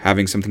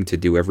having something to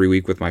do every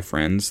week with my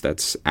friends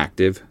that's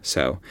active,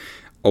 so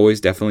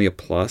always definitely a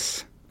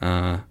plus.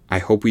 I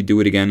hope we do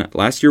it again.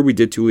 Last year we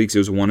did 2 leagues. It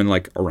was one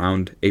in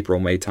around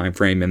April-May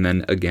timeframe, and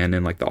then again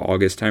in the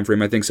August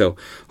timeframe, I think. So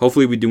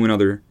hopefully we do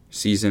another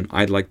season.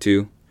 I'd like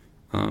to.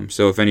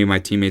 So if any of my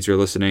teammates are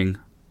listening,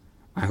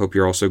 I hope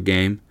you're also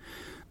game.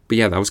 But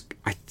yeah,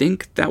 I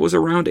think that was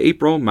around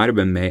April. Might have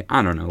been May.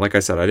 I don't know. Like I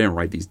said, I didn't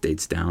write these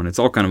dates down. It's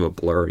all kind of a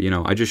blur.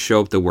 I just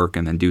show up to work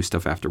and then do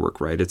stuff after work,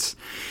 right? It's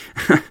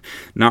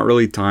not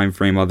really time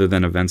frame other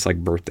than events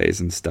like birthdays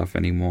and stuff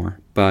anymore.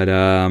 But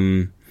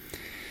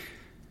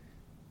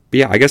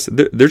yeah, I guess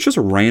there's just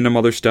random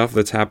other stuff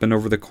that's happened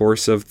over the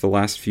course of the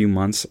last few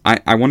months.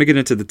 I want to get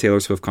into the Taylor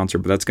Swift concert,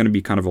 but that's going to be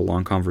kind of a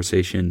long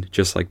conversation,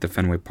 just like the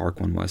Fenway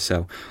Park one was.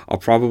 So I'll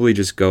probably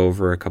just go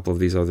over a couple of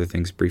these other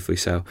things briefly.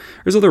 So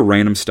there's other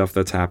random stuff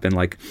that's happened.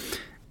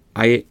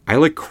 I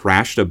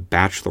crashed a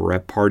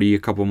bachelorette party a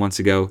couple months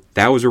ago.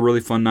 That was a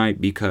really fun night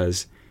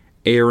because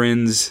it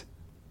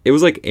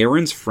was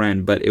Aaron's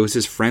friend, but it was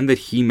his friend that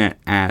he met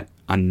at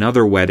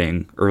another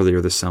wedding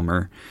earlier this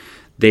summer.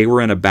 They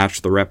were in a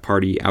bachelorette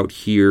party out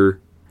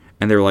here,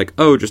 and they're like,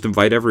 oh, just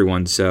invite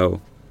everyone.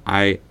 So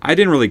I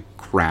didn't really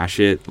crash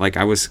it.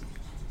 I was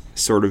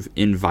sort of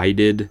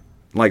invited,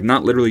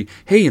 not literally,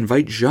 hey,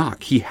 invite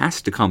Jacques. He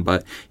has to come.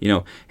 But,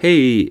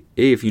 hey,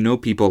 if you know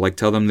people,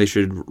 tell them they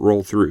should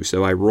roll through.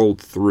 So I rolled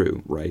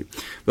through, right?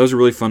 That was a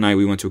really fun night.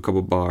 We went to a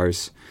couple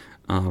bars.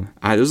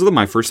 This was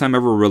my first time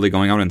ever really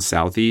going out in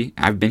Southie.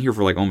 I've been here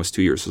for almost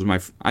 2 years.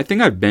 I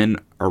think I've been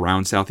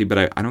around Southie, but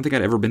I don't think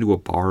I'd ever been to a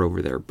bar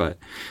over there. But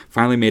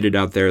finally made it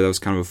out there. That was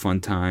kind of a fun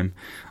time.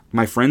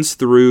 My friends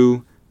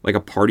threw a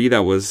party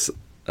that was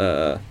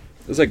it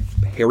was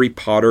Harry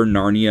Potter,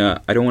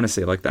 Narnia. I don't want to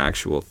say the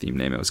actual theme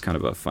name. It was kind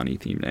of a funny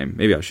theme name.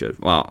 Maybe I should.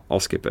 Well, I'll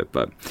skip it.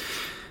 But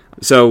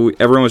so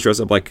everyone was dressed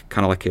up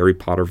kind of like Harry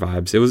Potter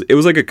vibes. It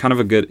was a kind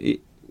of a good.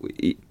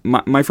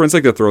 my friends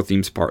like to throw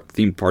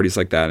themed parties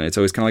like that, and it's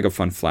always kind of like a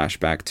fun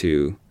flashback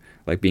to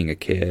like being a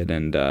kid,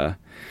 and I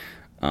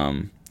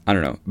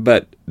don't know.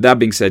 But that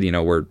being said,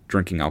 we're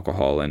drinking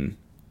alcohol and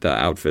the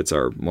outfits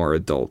are more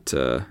adult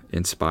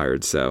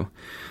inspired. So,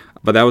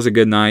 but that was a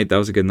good night.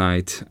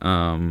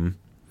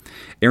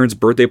 Aaron's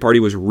birthday party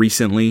was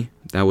recently.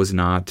 That was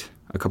not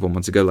a couple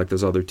months ago like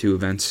those other two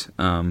events.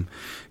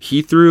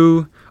 He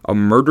threw a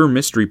murder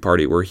mystery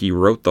party where he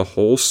wrote the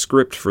whole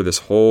script for this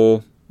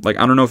whole, like,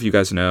 I don't know if you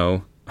guys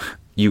know,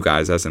 you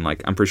guys as in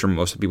like, I'm pretty sure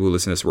most of the people who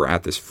listen to this were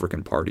at this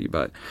freaking party,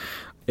 but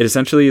it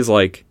essentially is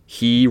like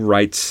he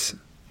writes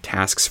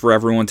tasks for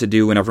everyone to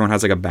do and everyone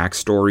has like a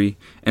backstory,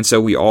 and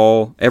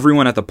so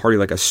everyone at the party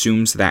like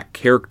assumes that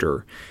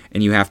character,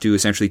 and you have to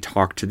essentially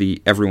talk to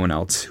everyone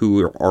else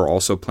who are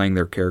also playing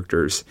their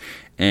characters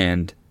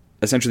and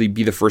essentially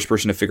be the first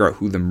person to figure out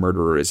who the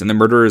murderer is. And the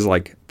murderer is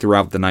like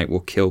throughout the night will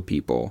kill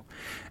people,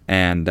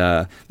 and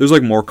there's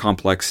like more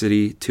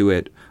complexity to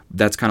it.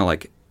 That's kind of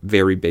like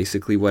very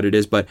basically what it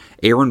is, but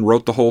Aaron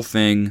wrote the whole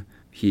thing.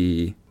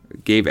 He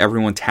gave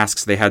everyone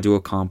tasks they had to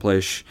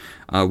accomplish.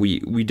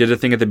 We did a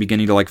thing at the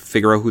beginning to like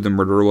figure out who the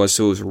murderer was,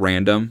 so it was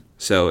random.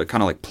 So it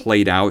kind of like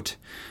played out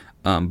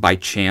by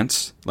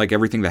chance, like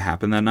everything that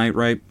happened that night,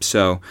 right?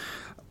 So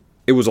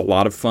it was a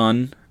lot of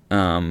fun.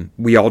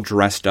 We all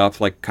dressed up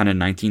like kind of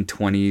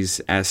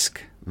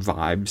 1920s-esque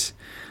vibes.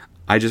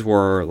 I just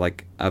wore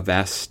like a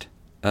vest.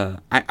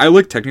 I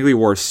like technically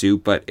wore a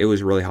suit, but it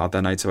was really hot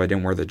that night, so I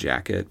didn't wear the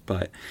jacket.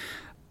 But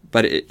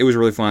it was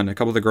really fun. A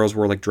couple of the girls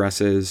wore like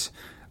dresses.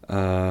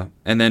 And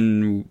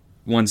then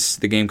once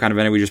the game kind of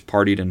ended, we just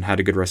partied and had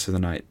a good rest of the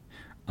night.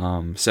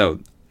 So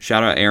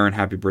shout out Aaron,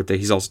 happy birthday.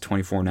 He's also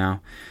 24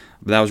 now.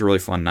 But that was a really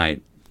fun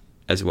night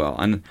as well.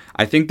 And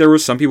I think there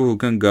was some people who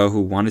couldn't go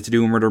who wanted to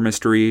do a murder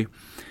mystery.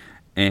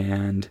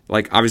 And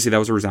like, obviously that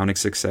was a resounding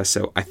success.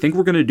 So I think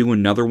we're going to do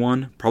another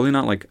one, probably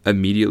not like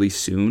immediately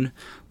soon,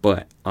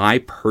 but I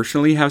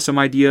personally have some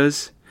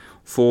ideas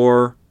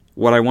for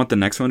what I want the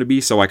next one to be.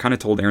 So I kind of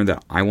told Aaron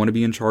that I want to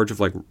be in charge of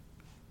like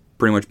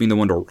pretty much being the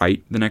one to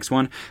write the next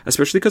one,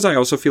 especially because I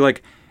also feel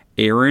like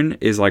Aaron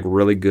is like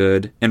really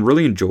good and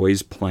really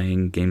enjoys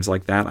playing games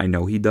like that. I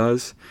know he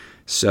does.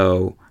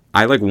 So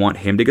I like want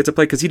him to get to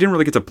play, because he didn't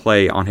really get to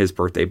play on his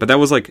birthday, but that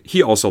was like,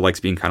 he also likes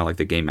being kind of like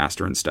the game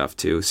master and stuff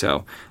too.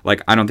 So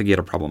like, I don't think he had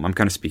a problem. I'm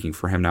kind of speaking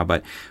for him now,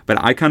 but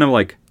I kind of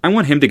like, I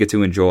want him to get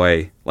to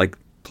enjoy like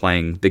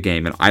playing the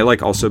game. And I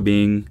like also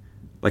being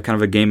like kind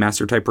of a game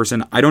master type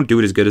person. I don't do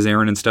it as good as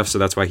Aaron and stuff. So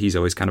that's why he's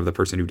always kind of the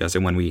person who does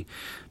it when we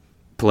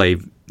play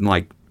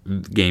like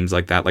games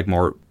like that, like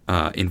more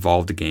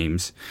involved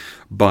games.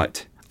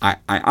 But I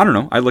don't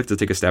know. I'd like to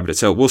take a stab at it.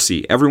 So we'll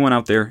see. Everyone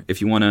out there, if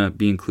you want to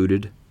be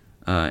included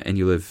and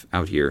you live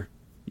out here,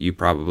 you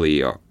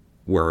probably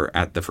were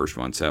at the first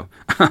one. So,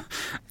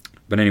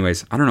 but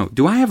anyways, I don't know.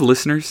 Do I have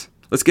listeners?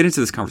 Let's get into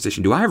this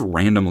conversation. Do I have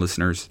random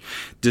listeners?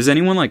 Does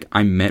anyone like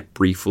I met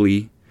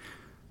briefly?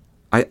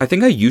 I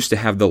think I used to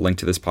have the link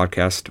to this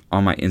podcast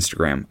on my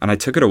Instagram, and I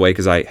took it away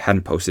because I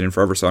hadn't posted in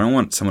forever, so I don't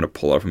want someone to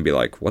pull up and be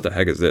like, what the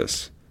heck is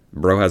this?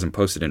 Bro hasn't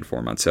posted in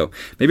 4 months. So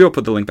maybe I'll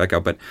put the link back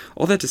out. But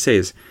all that to say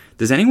is,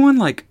 does anyone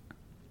like,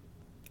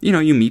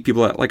 you meet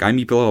people at, like I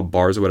meet people at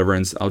bars or whatever,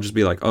 and I'll just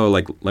be like, oh,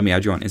 like, let me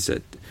add you on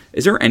Insta.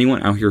 Is there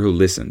anyone out here who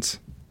listens,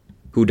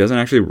 who doesn't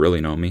actually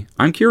really know me?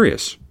 I'm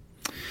curious.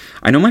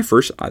 I know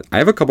I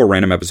have a couple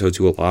random episodes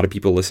who a lot of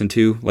people listen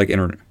to, like, I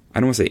don't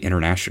want to say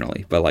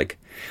internationally, but like,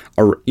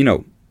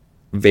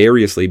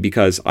 variously,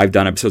 because I've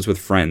done episodes with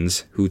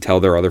friends who tell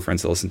their other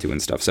friends to listen to and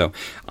stuff. So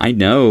I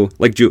know,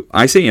 like,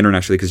 I say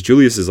internationally because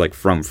Julius is like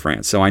from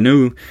France. So I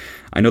know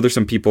there's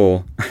some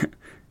people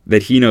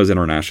that he knows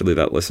internationally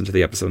that listen to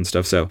the episode and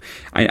stuff. So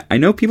I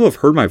know people have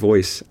heard my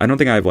voice. I don't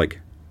think I have like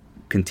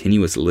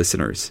continuous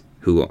listeners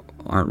who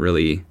aren't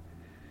really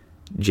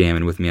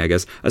jamming with me, I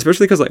guess,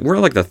 especially because like we're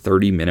at like the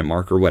 30-minute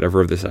mark or whatever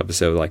of this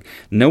episode. Like,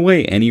 no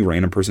way any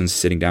random person's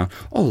sitting down,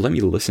 oh, let me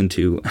listen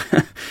to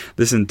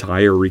this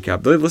entire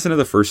recap. They listen to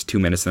the first 2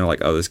 minutes and they're like,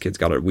 oh, this kid's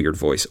got a weird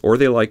voice, or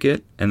they like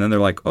it and then they're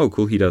like, oh,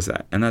 cool, he does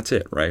that, and that's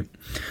it, right?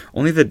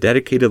 Only the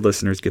dedicated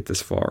listeners get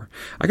this far.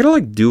 I gotta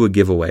like do a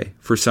giveaway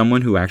for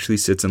someone who actually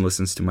sits and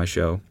listens to my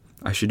show.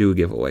 I should do a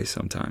giveaway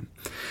sometime.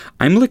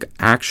 I'm like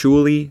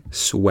actually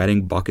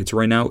sweating buckets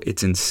right now.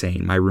 It's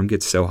insane. My room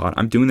gets so hot.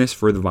 I'm doing this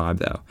for the vibe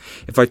though.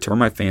 If I turn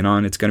my fan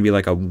on, it's going to be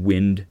like a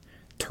wind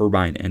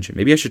turbine engine.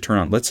 Maybe I should turn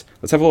on. Let's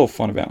have a little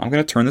fun about it. I'm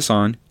going to turn this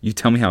on. You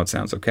tell me how it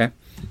sounds, okay?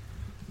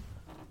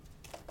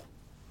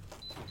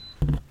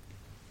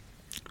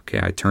 Okay,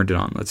 I turned it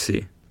on. Let's see.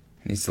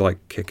 It needs to like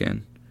kick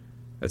in.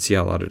 Let's see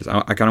how loud it is.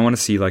 I kind of want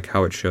to see like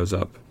how it shows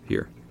up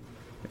here.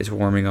 It's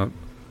warming up.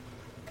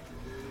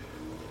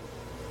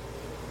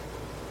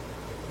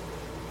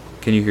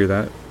 Can you hear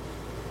that?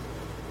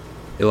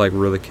 It like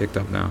really kicked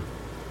up now.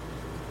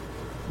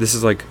 This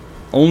is like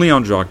only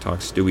on Jacques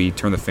Talks do we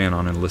turn the fan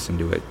on and listen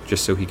to it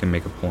just so he can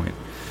make a point.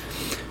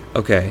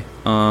 Okay,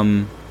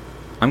 I'm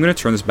gonna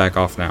turn this back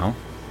off now,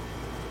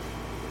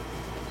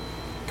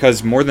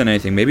 because more than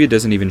anything, maybe it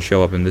doesn't even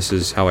show up and this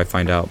is how I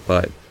find out,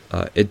 but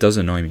it does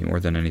annoy me more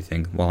than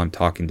anything while I'm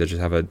talking to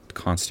just have a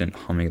constant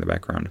humming in the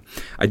background.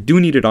 I do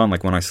need it on,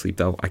 like, when I sleep,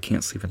 though. I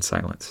can't sleep in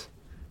silence.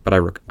 But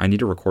I need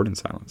to record in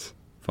silence.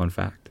 Fun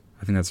fact.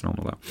 I think that's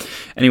normal, though.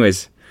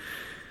 Anyways,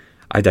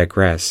 I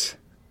digress.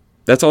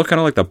 That's all kind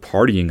of like the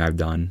partying I've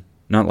done.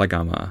 Not like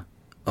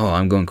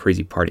I'm going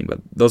crazy partying, but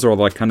those are all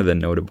like kind of the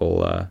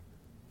notable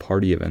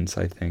party events,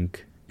 I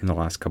think, in the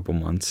last couple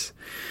months.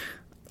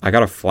 I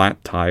got a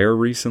flat tire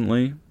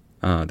recently.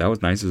 That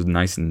was nice. It was a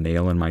nice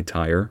nail in my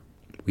tire.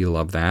 We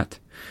love that.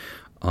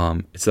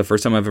 It's the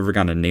first time I've ever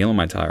gotten a nail in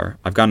my tire.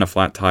 I've gotten a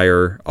flat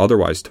tire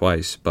otherwise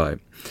twice, but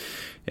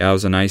yeah, it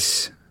was a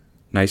nice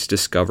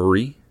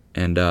discovery,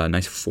 and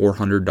nice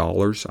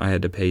 $400 I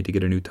had to pay to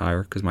get a new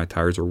tire because my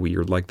tires are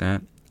weird like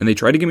that. And they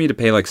tried to get me to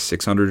pay like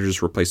 $600 to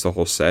just replace the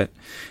whole set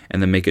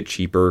and then make it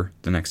cheaper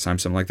the next time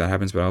something like that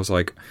happens. But I was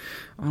like,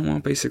 I don't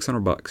want to pay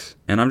 $600.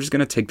 And I'm just going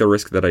to take the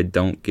risk that I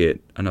don't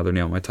get another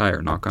nail in my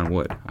tire. Knock on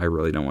wood. I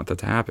really don't want that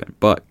to happen.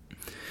 But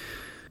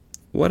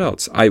what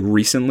else? I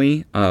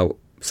recently,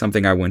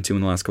 something I went to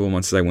in the last couple of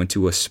months is I went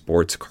to a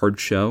sports card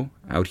show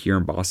out here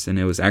in Boston.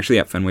 It was actually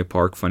at Fenway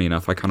Park. Funny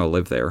enough, I kind of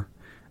live there.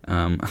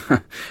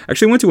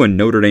 Actually went to a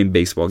Notre Dame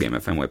baseball game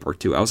at Fenway Park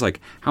too. I was like,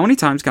 how many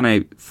times can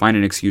I find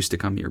an excuse to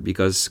come here?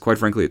 Because quite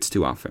frankly, it's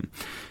too often.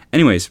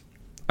 Anyways,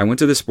 I went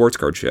to the sports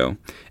card show,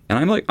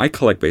 and I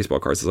collect baseball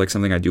cards. It's like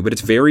something I do, but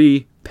it's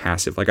very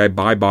passive. Like I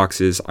buy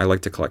boxes. I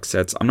like to collect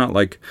sets. I'm not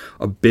like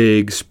a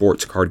big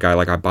sports card guy.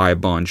 Like I buy a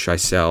bunch, I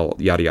sell,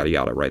 yada, yada,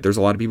 yada, right? There's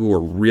a lot of people who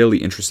are really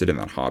interested in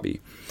that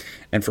hobby.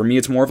 And for me,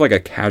 it's more of like a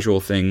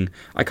casual thing.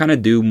 I kind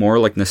of do more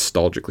like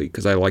nostalgically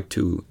because I like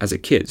to as a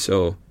kid.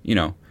 So,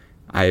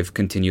 I've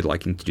continued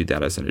liking to do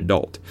that as an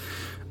adult.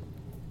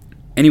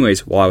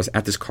 Anyways, while I was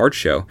at this card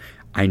show,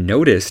 I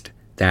noticed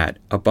that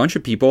a bunch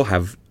of people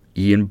have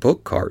Ian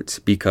Book cards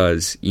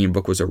because Ian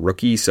Book was a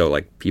rookie. So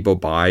like people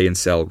buy and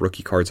sell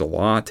rookie cards a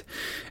lot.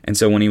 And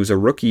so when he was a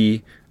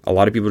rookie, a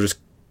lot of people just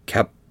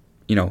kept,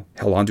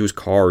 held onto his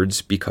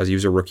cards because he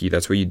was a rookie.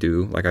 That's what you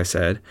do, like I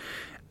said.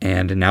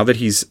 And now that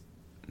he's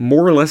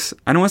more or less,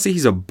 I don't want to say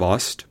he's a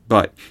bust,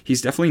 but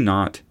he's definitely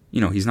not,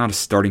 he's not a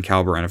starting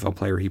caliber NFL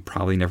player. He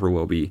probably never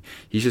will be.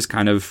 He's just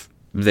kind of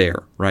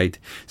there, right?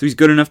 So he's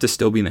good enough to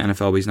still be in the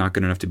NFL, but he's not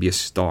good enough to be a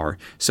star.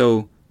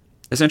 So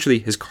essentially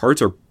his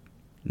cards are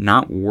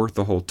not worth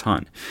a whole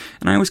ton.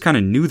 And I always kind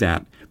of knew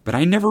that, but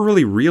I never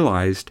really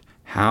realized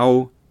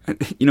how,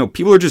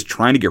 people are just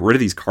trying to get rid of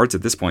these cards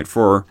at this point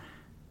for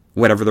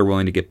whatever they're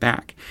willing to get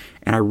back.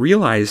 And I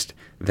realized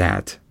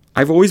that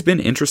I've always been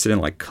interested in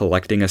like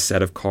collecting a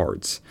set of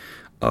cards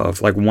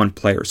of like one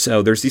player.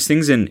 So there's these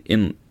things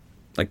in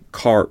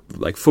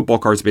like football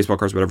cards, baseball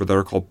cards, whatever, that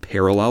are called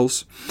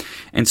parallels.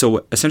 And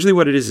so essentially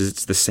what it is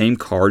it's the same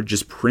card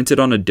just printed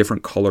on a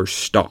different color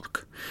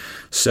stock.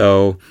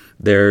 So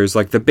there's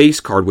like the base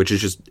card, which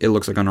is just, it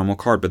looks like a normal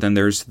card, but then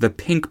there's the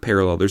pink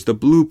parallel, there's the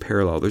blue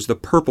parallel, there's the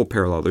purple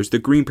parallel, there's the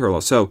green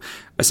parallel. So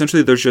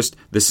essentially there's just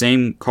the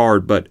same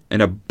card, but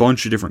in a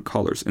bunch of different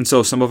colors. And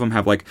so some of them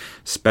have like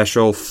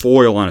special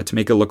foil on it to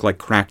make it look like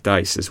cracked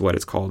ice is what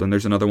it's called. And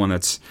there's another one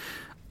that's,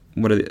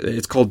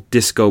 it's called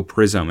Disco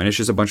Prism, and it's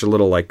just a bunch of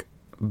little like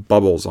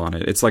bubbles on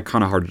it. It's like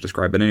kind of hard to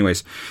describe, but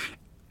anyways,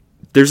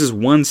 there's this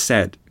one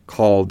set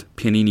called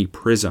Panini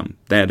Prism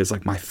that is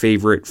like my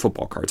favorite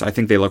football cards. I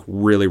think they look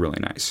really, really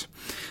nice.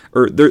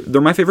 Or they're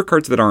my favorite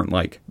cards that aren't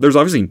like, there's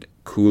obviously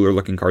cooler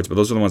looking cards, but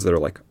those are the ones that are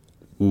like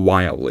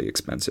wildly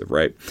expensive,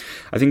 right?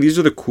 I think these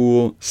are the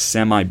cool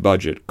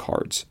semi-budget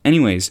cards.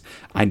 Anyways,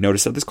 I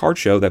noticed at this card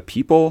show that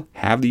people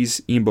have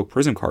these Ian Book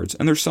Prism cards,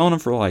 and they're selling them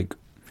for like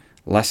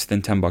less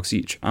than $10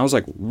 each. I was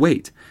like,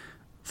 wait.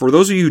 For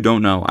those of you who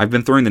don't know, I've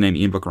been throwing the name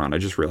Ian Book around. I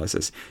just realized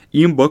this.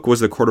 Ian Book was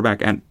the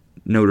quarterback at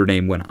Notre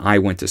Dame when I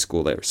went to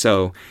school there.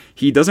 So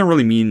he doesn't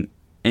really mean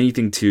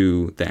anything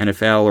to the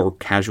NFL or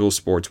casual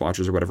sports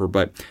watchers or whatever.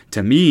 But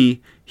to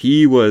me,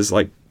 he was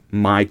like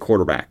my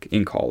quarterback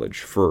in college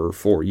for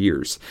 4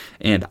 years.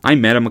 And I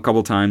met him a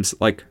couple times.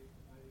 Like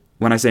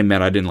when I say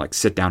met, I didn't like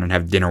sit down and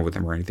have dinner with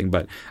him or anything.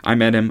 But I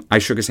met him. I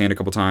shook his hand a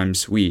couple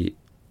times.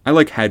 I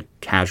like had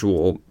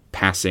casual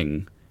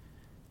passing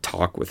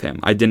talk with him.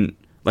 I didn't,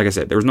 like I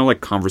said, there was no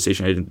like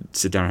conversation. I didn't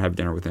sit down and have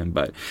dinner with him,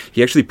 but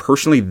he actually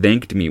personally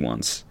thanked me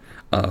once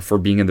for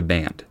being in the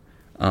band.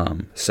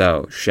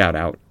 So shout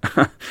out.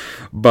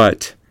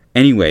 But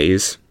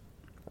anyways,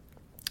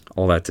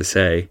 all that to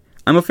say,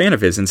 I'm a fan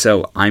of his, and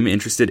so I'm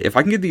interested. If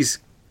I can get these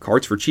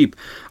cards for cheap,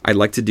 I'd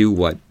like to do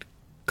what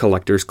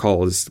collectors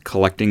call is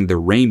collecting the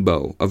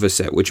rainbow of a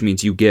set, which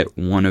means you get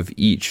one of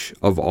each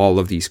of all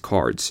of these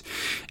cards.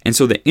 And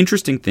so the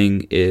interesting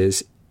thing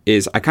is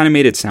I kind of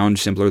made it sound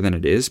simpler than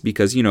it is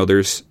because,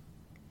 there's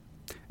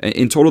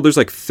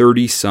like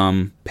 30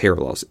 some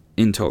parallels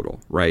in total,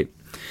 right?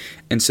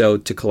 And so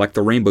to collect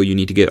the rainbow, you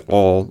need to get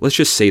all, let's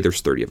just say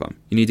there's 30 of them.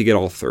 You need to get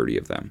all 30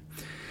 of them.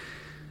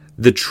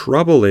 The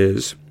trouble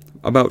is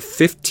about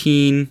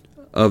 15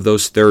 of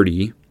those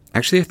 30,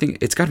 actually I think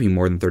it's got to be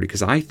more than 30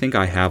 because I think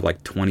I have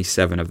like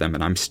 27 of them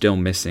and I'm still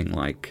missing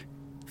like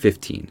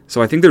 15.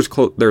 So I think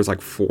there's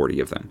like 40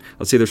 of them.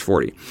 Let's say there's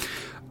 40.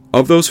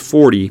 Of those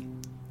 40,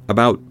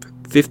 about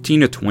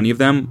 15 to 20 of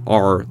them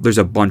there's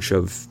a bunch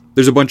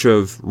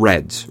of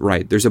reds,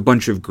 right? There's a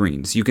bunch of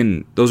greens.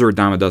 Those are a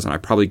dime a dozen. I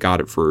probably got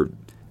it for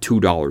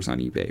 $2 on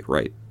eBay,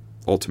 right?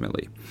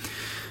 Ultimately.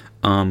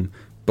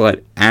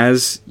 But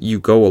as you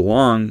go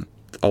along,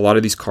 a lot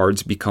of these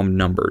cards become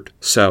numbered.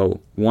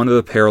 So one of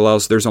the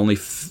parallels, there's only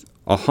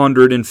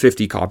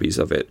 150 copies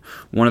of it.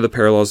 One of the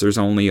parallels, there's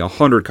only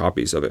 100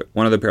 copies of it.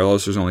 One of the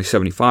parallels, there's only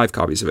 75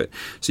 copies of it.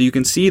 So you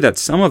can see that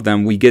some of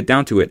them, we get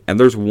down to it, and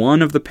there's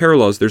one of the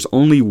parallels, there's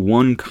only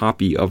one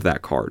copy of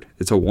that card.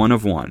 It's a one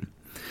of one.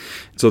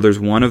 So there's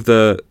one of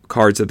the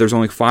cards that there's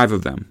only 5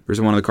 of them. There's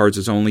one of the cards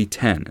that's only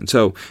 10. And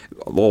so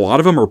a lot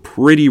of them are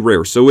pretty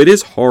rare. So it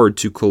is hard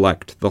to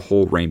collect the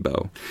whole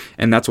rainbow.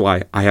 And that's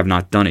why I have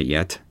not done it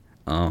yet.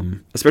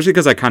 Especially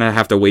because I kind of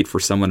have to wait for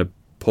someone to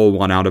pull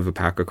one out of a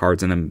pack of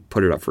cards and then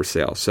put it up for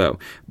sale. So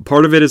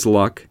part of it is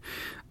luck.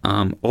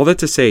 All that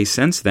to say,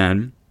 since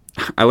then,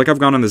 I've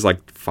gone on this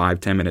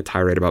 5-10 minute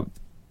tirade about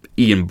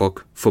Ian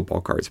Book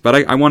football cards.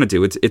 But I wanted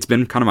to. It's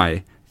been kind of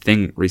my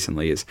thing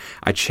recently is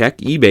I check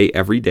eBay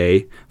every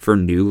day for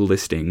new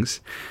listings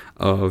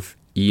of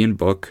Ian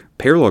Book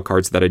parallel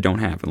cards that I don't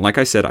have. And like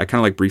I said, I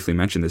kind of briefly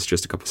mentioned this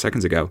just a couple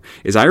seconds ago,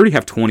 is I already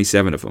have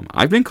 27 of them.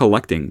 I've been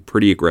collecting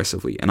pretty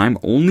aggressively, and I'm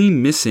only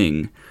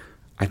missing,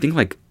 I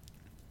think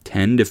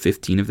 10 to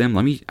 15 of them.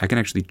 I can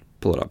actually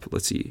pull it up.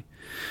 Let's see.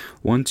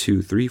 1,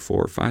 2, 3,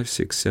 4, 5,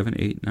 6, 7,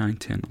 8, 9,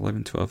 10,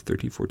 11, 12,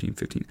 13, 14,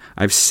 15.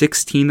 I have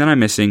 16 that I'm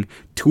missing.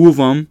 Two of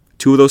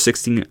those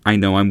 16 I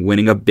know I'm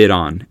winning a bid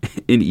on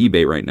in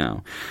eBay right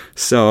now.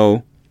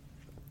 So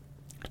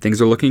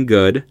things are looking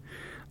good.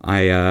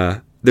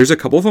 There's a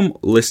couple of them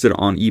listed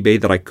on eBay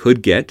that I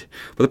could get,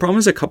 but the problem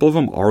is a couple of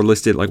them are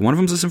listed. One of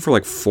them's listed for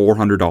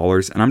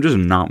 $400, and I'm just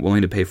not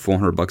willing to pay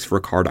 $400 for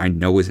a card I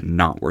know is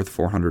not worth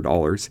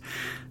 $400.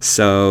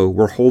 So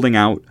we're holding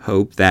out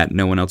hope that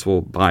no one else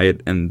will buy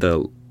it and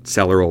the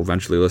seller will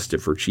eventually list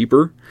it for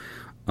cheaper.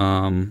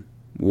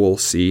 We'll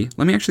see.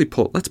 Let's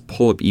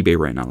pull up eBay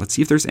right now. Let's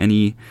see if there's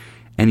any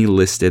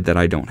listed that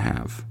I don't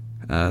have,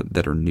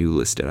 that are new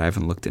listed. I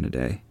haven't looked in a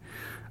day.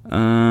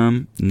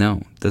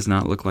 No, does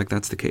not look like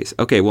that's the case.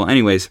 Okay, well,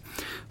 anyways,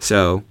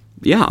 so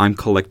yeah, I'm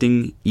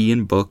collecting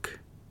Ian Book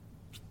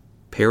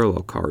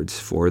parallel cards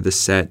for the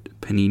set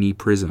Panini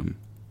Prism.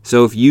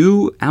 So if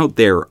you out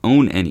there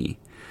own any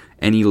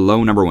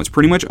low number ones,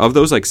 pretty much of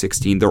those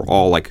 16, they're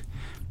all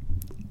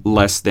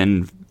less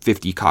than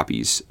 50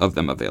 copies of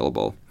them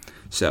available.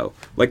 So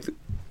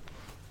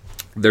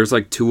there's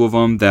 2 of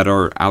them that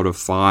are out of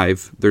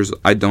 5.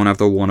 I don't have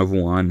the one of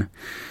one.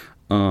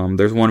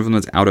 There's one of them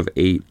that's out of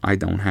 8 I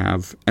don't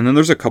have. And then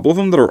there's a couple of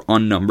them that are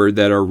unnumbered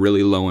that are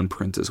really low in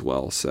print as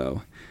well.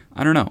 So,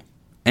 I don't know.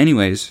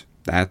 Anyways,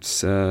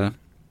 that's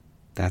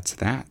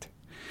that.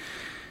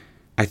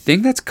 I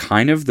think that's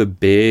kind of the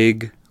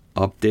big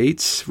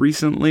updates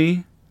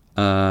recently.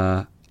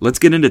 Let's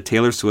get into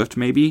Taylor Swift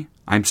maybe.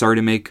 I'm sorry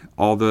to make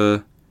all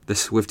the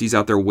Swifties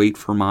out there wait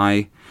for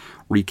my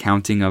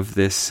recounting of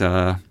this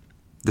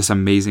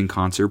amazing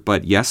concert.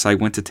 But yes, I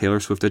went to Taylor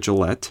Swift at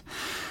Gillette.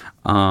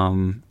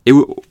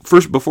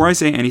 First, before I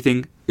say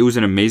anything, it was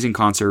an amazing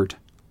concert.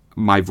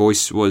 My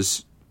voice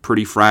was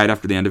pretty fried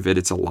after the end of it.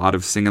 It's a lot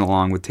of singing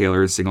along with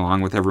Taylor, singing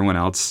along with everyone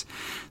else,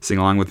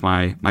 singing along with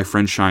my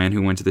friend Cheyenne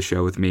who went to the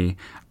show with me.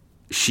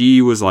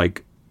 She was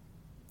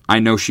I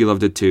know she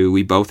loved it too.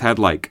 We both had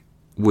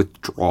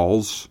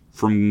withdrawals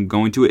from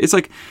going to it. It's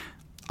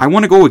I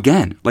want to go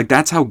again.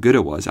 That's how good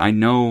it was. I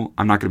know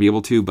I'm not going to be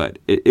able to, but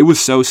it was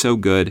so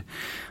good.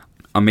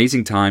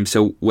 Amazing time.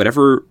 So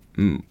whatever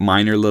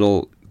minor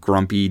little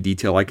grumpy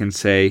detail I can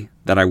say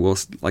that I will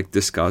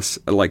discuss,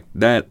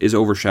 that is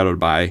overshadowed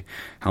by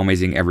how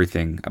amazing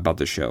everything about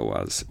the show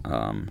was.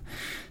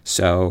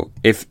 So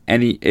if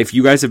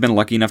you guys have been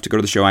lucky enough to go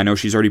to the show, I know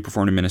she's already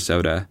performed in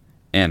Minnesota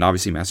and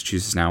obviously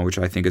Massachusetts now, which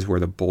I think is where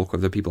the bulk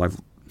of the people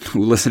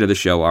who listen to the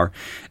show are.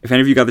 If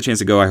any of you got the chance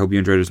to go, I hope you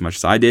enjoyed it as much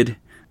as I did.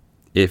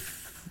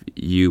 If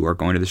you are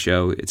going to the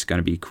show, it's going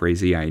to be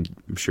crazy.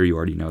 I'm sure you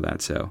already know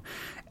that. So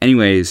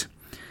anyways,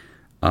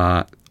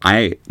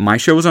 my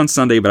show was on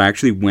Sunday, but I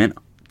actually went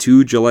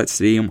to Gillette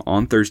Stadium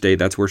on Thursday.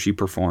 That's where she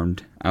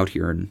performed out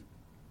here in,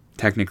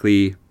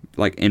 technically,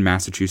 in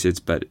Massachusetts,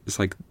 but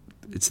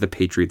it's the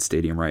Patriot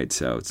Stadium, right?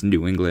 So it's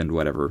New England,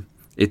 whatever.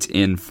 It's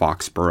in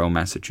Foxborough,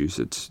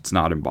 Massachusetts. It's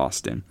not in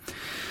Boston.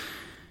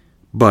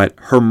 But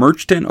her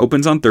merch tent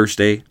opens on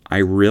Thursday. I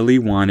really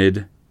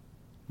wanted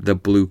the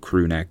blue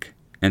crew neck,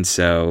 and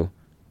so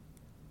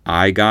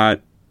I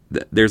got,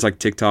 there's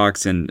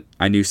TikToks, and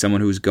I knew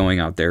someone who was going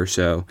out there,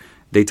 so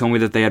they told me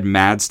that they had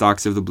mad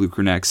stocks of the blue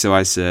crew neck, so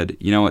I said,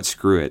 you know what,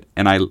 screw it.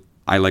 And I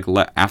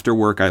after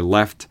work, I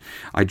left.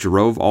 I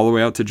drove all the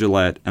way out to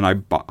Gillette, and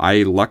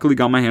I luckily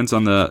got my hands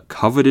on the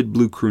coveted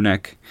blue crew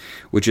neck,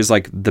 which is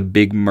the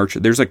big merch.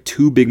 There's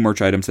 2 big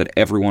merch items that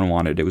everyone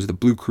wanted. It was the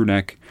blue crew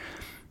neck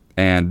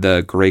and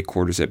the gray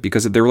quarter zip,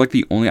 because they were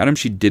the only items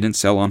she didn't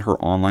sell on her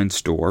online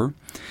store.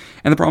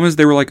 And the problem is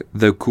they were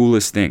the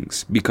coolest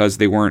things because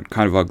they weren't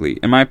kind of ugly.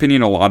 In my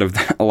opinion, a lot of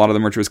the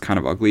merch was kind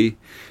of ugly,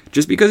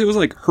 just because it was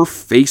her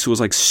face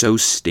was so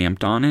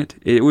stamped on it.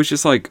 It was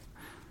just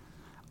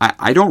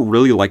I don't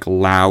really like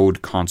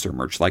loud concert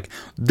merch. Like,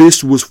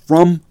 this was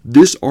from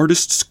this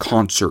artist's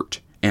concert,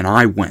 and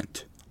I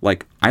went.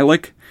 Like, I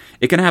like,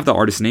 it can have the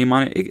artist's name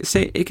on it.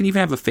 It can even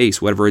have a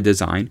face, whatever a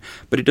design,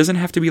 but it doesn't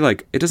have to be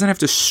like, it doesn't have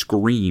to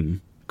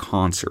scream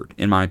concert,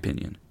 in my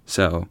opinion.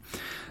 So,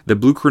 the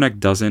blue crew neck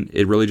doesn't.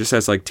 It really just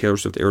has, like, Taylor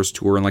Swift Eras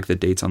Tour and, like, the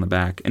dates on the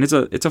back. And it's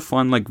a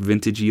fun, like,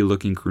 vintagey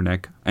looking crew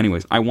neck.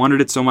 Anyways, I wanted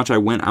it so much I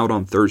went out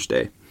on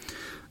Thursday.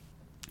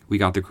 We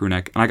got the crew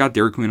neck, and I got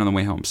Dairy Queen on the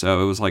way home,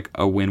 so it was like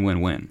a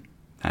win-win-win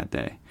that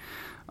day.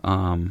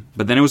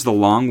 But then it was the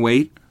long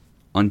wait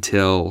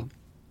until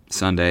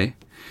Sunday,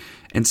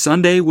 and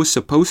Sunday was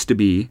supposed to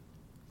be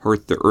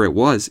it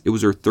was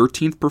her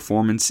 13th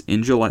performance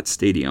in Gillette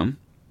Stadium.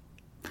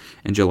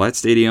 And Gillette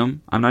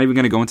Stadium, I'm not even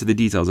going to go into the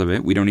details of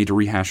it. We don't need to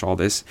rehash all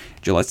this.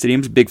 Gillette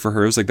Stadium's big for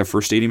her. It was like the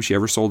first stadium she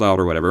ever sold out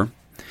or whatever.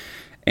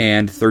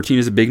 And 13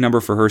 is a big number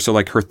for her, so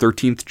like her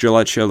 13th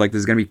Gillette show, like this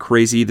is going to be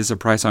crazy. The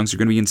surprise songs are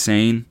going to be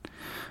insane.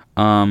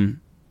 And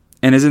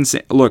it's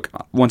insane. Look,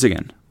 once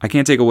again, I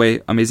can't take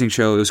away amazing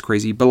show. It was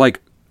crazy. But like,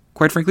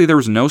 quite frankly, there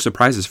was no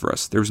surprises for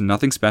us. There was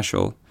nothing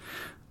special.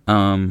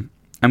 I mean,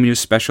 it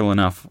was special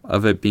enough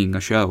of it being a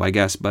show, I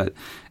guess. But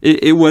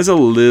it was a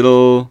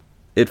little,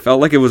 it felt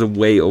like it was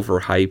way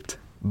overhyped.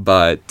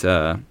 But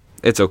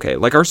it's okay.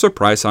 Like, our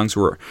surprise songs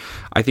were,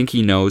 I Think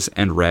He Knows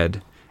and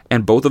Red.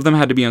 And both of them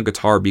had to be on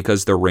guitar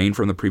because the rain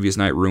from the previous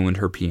night ruined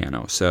her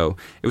piano. So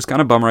it was kind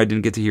of a bummer I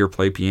didn't get to hear her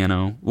play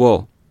piano.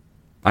 Well,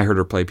 I heard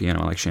her play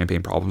piano, like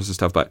Champagne Problems and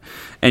stuff. But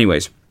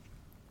anyways,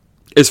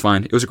 it's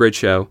fine. It was a great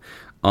show.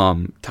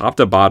 Top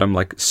to bottom,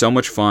 like, so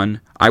much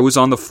fun. I was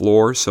on the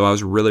floor, so I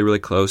was really, really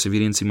close. If you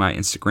didn't see my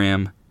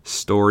Instagram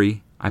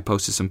story, I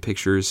posted some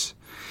pictures.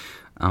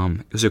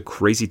 It was a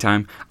crazy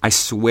time. I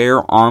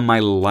swear on my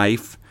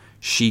life,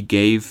 she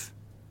gave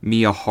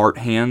me a heart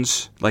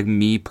hands, like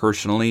me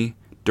personally,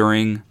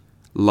 during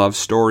Love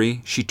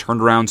Story. She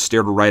turned around,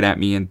 stared right at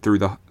me, and threw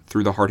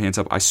the heart hands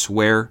up. I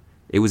swear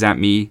it was at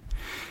me.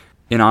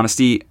 In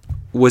honesty,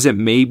 was it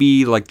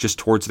maybe like just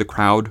towards the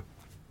crowd?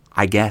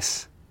 I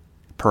guess.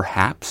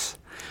 Perhaps.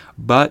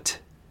 But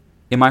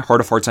in my heart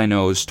of hearts, I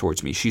know it was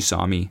towards me. She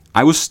saw me.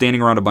 I was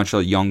standing around a bunch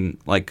of young,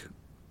 like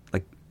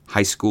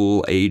high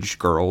school age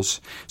girls.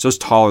 So I was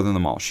taller than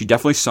them all. She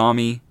definitely saw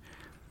me.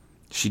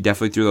 She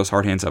definitely threw those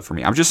heart hands up for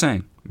me. I'm just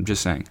saying.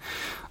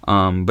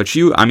 But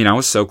I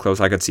was so close.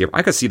 I could see her.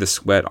 I could see the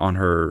sweat on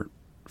her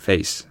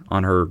face,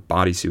 on her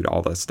bodysuit,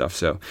 all that stuff.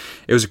 So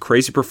it was a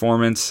crazy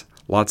performance.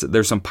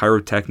 There's some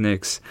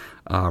pyrotechnics.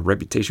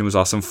 Reputation was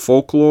awesome.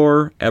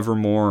 Folklore,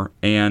 Evermore,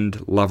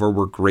 and Lover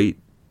were great,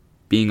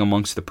 being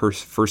amongst the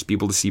first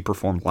people to see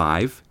perform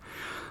live.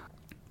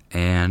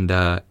 And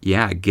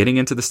getting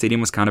into the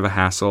stadium was kind of a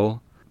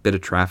hassle. Bit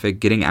of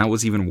traffic. Getting out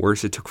was even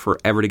worse. It took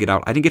forever to get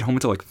out. I didn't get home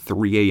until like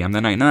 3 a.m.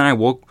 that night. And then I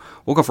woke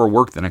up for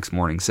work the next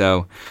morning.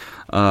 So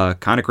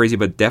kind of crazy,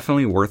 but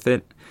definitely worth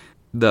it.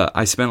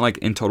 I spent like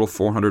in total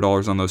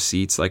 $400 on those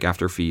seats, like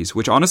after fees,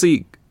 which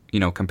honestly,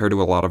 compared to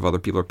what a lot of other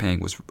people are paying,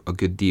 was a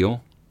good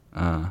deal.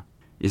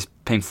 Is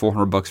paying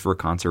 $400 for a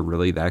concert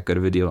really that good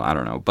of a deal? I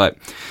don't know, but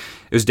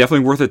it was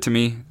definitely worth it to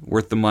me,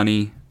 worth the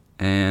money.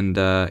 And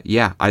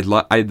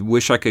I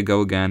wish I could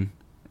go again.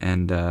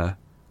 And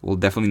we'll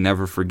definitely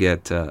never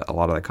forget a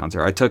lot of that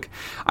concert.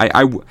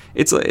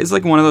 It's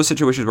like one of those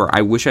situations where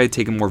I wish I had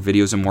taken more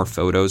videos and more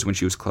photos when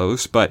she was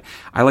close, but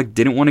I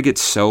didn't want to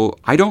get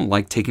I don't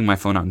like taking my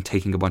phone out and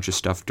taking a bunch of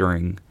stuff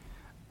during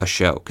a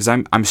show because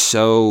I'm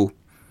so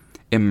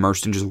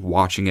immersed in just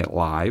watching it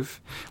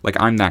live. Like,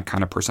 I'm that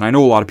kind of person. I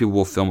know a lot of people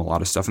will film a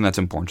lot of stuff and that's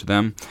important to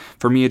them.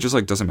 For me, it just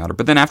doesn't matter.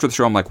 But then after the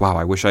show, I'm like, wow,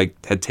 I wish I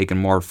had taken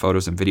more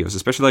photos and videos,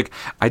 especially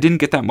I didn't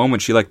get that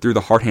moment. She threw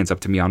the heart hands up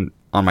to me on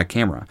my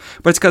camera,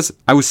 but it's because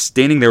I was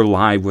standing there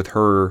live with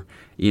her,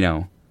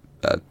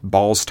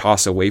 balls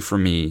tossed away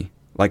from me,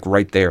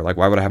 right there.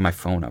 Why would I have my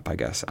phone up? I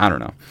guess. I don't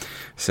know.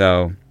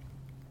 So,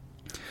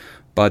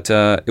 but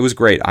it was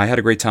great. I had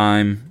a great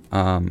time.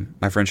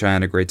 My friend Cheyenne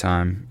had a great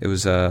time. It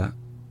was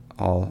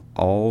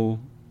all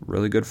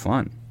really good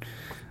fun.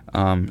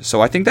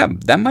 So I think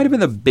that might have been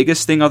the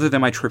biggest thing other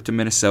than my trip to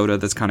Minnesota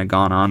that's kind of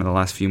gone on in the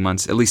last few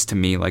months, at least to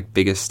me,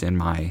 biggest in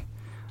my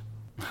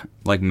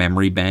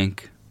memory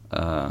bank.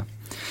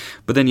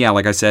 But then,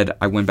 like I said,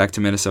 I went back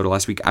to Minnesota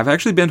last week. I've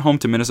actually been home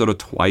to Minnesota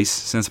twice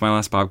since my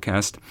last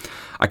podcast.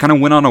 I kind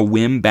of went on a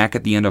whim back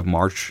at the end of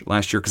March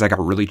last year because I got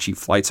really cheap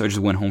flights, so I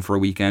just went home for a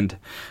weekend.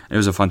 It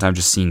was a fun time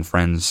just seeing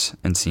friends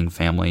and seeing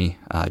family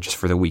just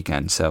for the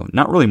weekend. So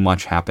not really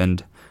much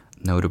happened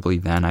notably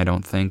then, I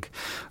don't think.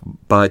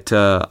 But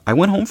I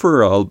went home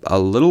for a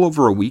little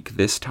over a week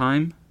this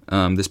time,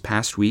 this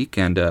past week,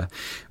 and it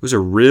was a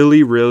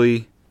really,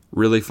 really,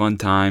 really fun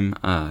time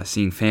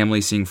seeing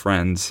family, seeing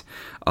friends,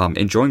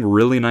 enjoying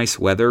really nice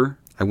weather.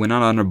 I went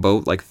out on a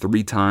boat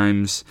 3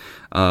 times,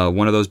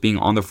 one of those being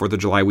on the 4th of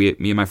July. Me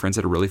and my friends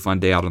had a really fun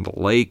day out on the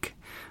lake.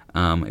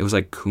 It was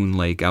like Coon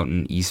Lake out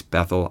in East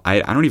Bethel.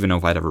 I don't even know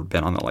if I'd ever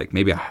been on the lake.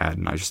 Maybe I had,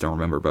 and I just don't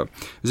remember. But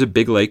it was a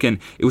big lake, and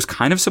it was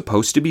kind of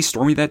supposed to be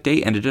stormy that day.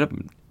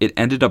 It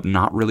ended up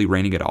not really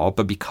raining at all.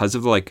 But because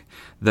of like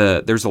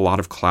there's a lot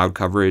of cloud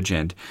coverage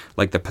and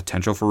like the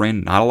potential for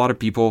rain, not a lot of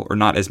people, or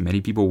not as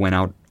many people, went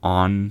out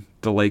on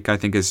the lake, I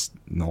think, is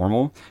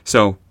normal.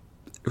 So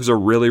it was a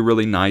really,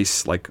 really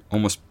nice, like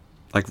almost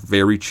like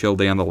very chill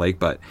day on the lake.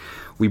 But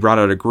we brought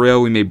out a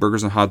grill. We made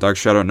burgers and hot dogs.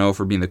 Shout out Noah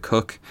for being the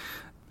cook.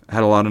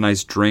 Had a lot of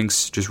nice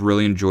drinks, just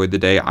really enjoyed the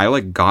day. I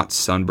like got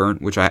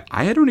sunburnt, which I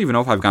don't even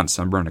know if I've gotten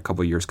sunburnt in a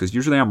couple of years, because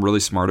usually I'm really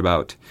smart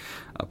about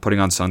putting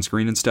on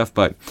sunscreen and stuff,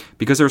 but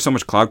because there was so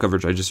much cloud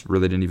coverage, I just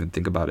really didn't even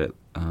think about it.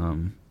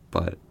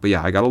 But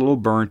yeah, I got a little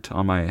burnt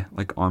on my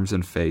like arms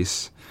and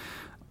face,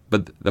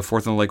 but the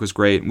 4th on the lake was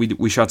great.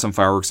 We shot some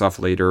fireworks off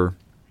later.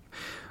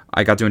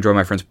 I got to enjoy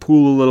my friend's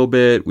pool a little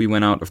bit. We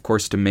went out, of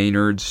course, to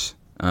Maynard's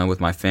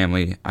with my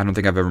family. I don't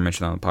think I've ever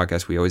mentioned that on the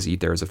podcast. We always eat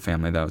there as a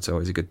family, though. It's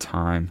always a good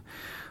time.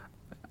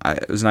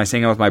 It was nice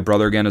hanging out with my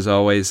brother again, as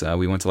always.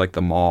 We went to like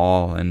the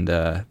mall and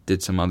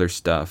did some other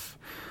stuff.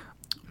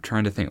 I'm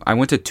trying to think. I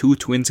went to 2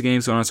 Twins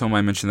games when I was home.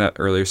 I mentioned that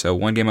earlier. So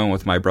one game I went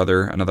with my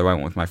brother, another one I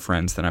went with my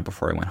friends the night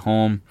before I went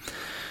home.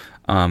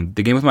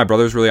 The game with my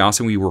brother was really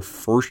awesome. We were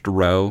first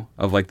row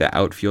of like the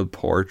outfield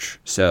porch,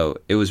 so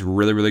it was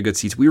really, really good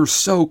seats. We were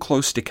so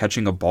close to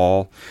catching a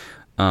ball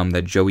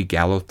that Joey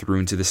Gallo threw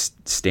into the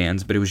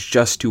stands, but it was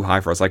just too high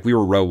for us. Like we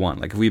were row 1.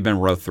 Like if we'd been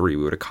row 3,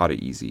 we would have caught it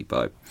easy,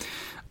 but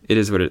it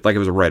is what it, like it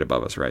was right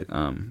above us, right?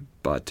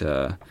 But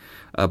the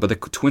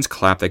Twins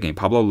clapped that game.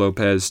 Pablo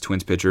Lopez,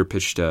 Twins pitcher,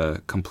 pitched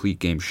a complete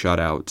game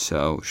shutout,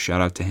 so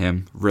shout out to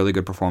him. Really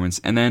good performance.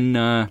 And then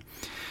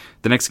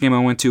the next game I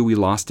went to, we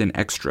lost in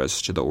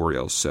extras to the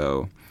Orioles,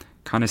 so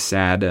kind of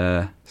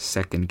sad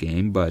second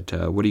game, but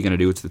what are you going to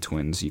do? It's the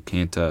Twins. You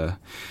can't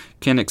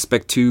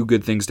expect 2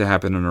 good things to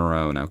happen in a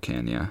row now,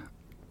 can you?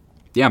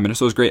 Yeah,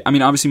 Minnesota's great. I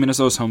mean, obviously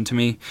Minnesota's home to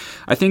me.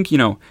 I think,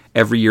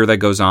 every year that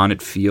goes on,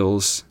 it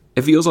feels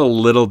a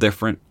little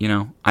different,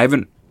 I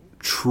haven't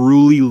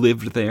truly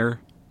lived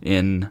there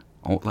in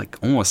like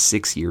almost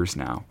 6 years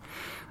now.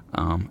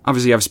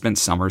 Obviously I've spent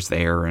summers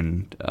there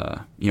and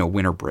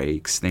winter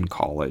breaks, then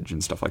college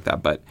and stuff like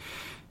that, but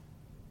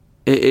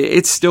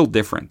it's still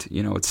different.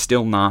 It's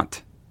still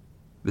not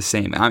the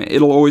same. I mean,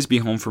 it'll always be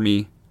home for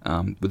me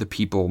with the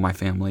people, my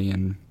family,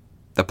 and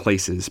the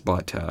places,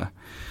 but I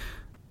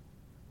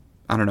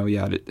don't know.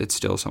 Yeah, it's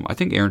still some. I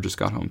think Aaron just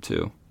got home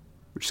too,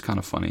 which is kind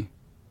of funny.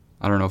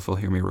 I don't know if he'll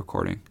hear me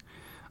recording.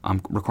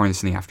 I'm recording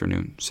this in the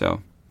afternoon,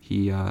 so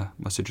he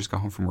must have just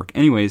got home from work.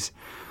 Anyways,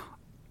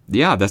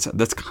 yeah,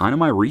 that's kind of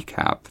my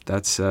recap.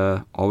 That's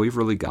all we've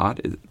really got.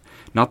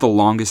 Not the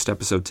longest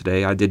episode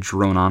today. I did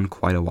drone on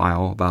quite a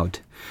while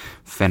about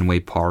Fenway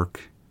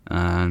Park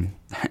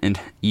and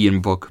Ian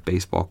Book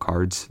baseball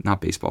cards.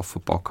 Not baseball,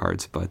 football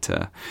cards, but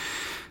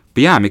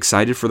yeah, I'm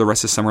excited for the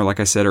rest of summer. Like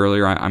I said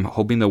earlier, I'm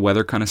hoping the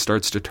weather kind of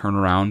starts to turn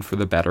around for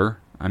the better.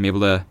 I'm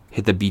able to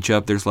hit the beach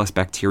up. There's less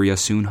bacteria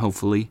soon,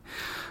 hopefully.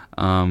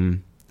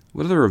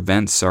 What other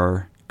events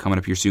are coming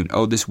up here soon?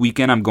 Oh, this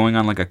weekend I'm going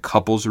on like a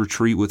couples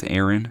retreat with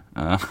Aaron.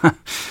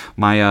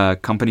 My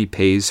company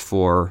pays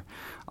for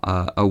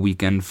a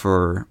weekend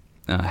for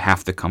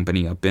half the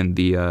company up in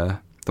the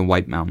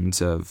White Mountains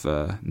of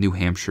New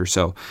Hampshire.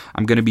 So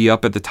I'm going to be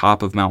up at the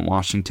top of Mount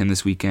Washington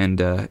this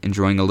weekend,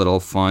 enjoying a little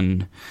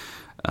fun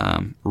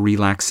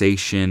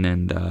relaxation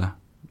and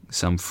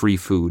some free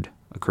food,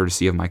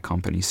 courtesy of my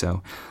company.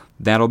 So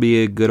that'll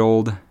be a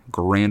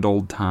grand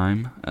old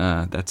time.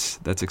 That's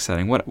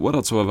exciting. What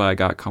else have I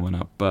got coming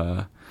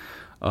up?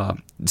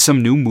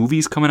 Some new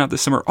movies coming out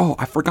this summer. Oh,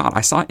 I forgot.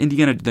 I saw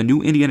the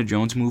new Indiana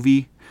Jones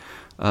movie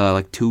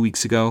like 2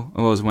 weeks ago.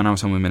 Oh, it was when I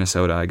was home in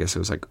Minnesota. I guess it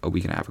was like a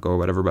week and a half ago or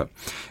whatever, but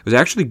it was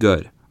actually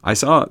good.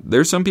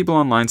 There's some people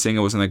online saying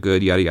it wasn't that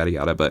good, yada, yada,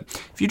 yada, but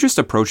if you just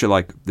approach it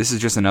like, this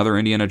is just another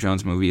Indiana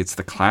Jones movie, it's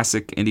the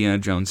classic Indiana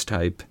Jones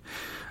type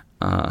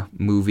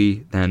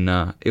movie, then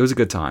it was a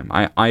good time.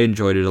 I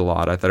enjoyed it a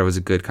lot. I thought it was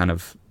a good kind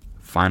of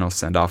final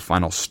send-off,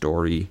 final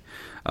story,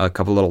 a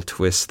couple little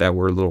twists that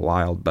were a little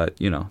wild, but,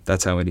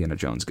 that's how Indiana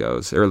Jones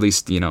goes, or at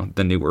least, the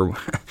newer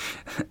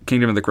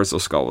Kingdom of the Crystal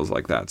Skull was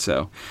like that,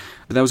 so,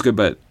 but that was good,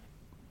 but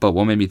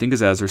what made me think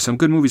is that there's some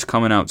good movies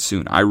coming out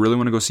soon. I really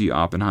want to go see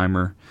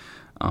Oppenheimer.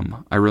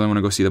 I really want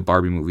to go see the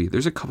Barbie movie.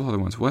 There's a couple other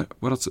ones. What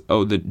else?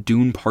 Oh, the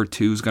Dune Part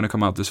 2 is going to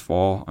come out this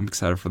fall. I'm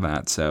excited for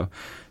that. So,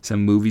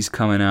 some movies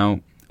coming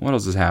out. What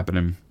else is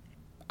happening?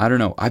 I don't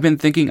know. I've been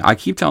thinking, I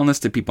keep telling this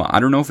to people.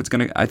 I don't know if it's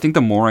going to, I think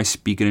the more I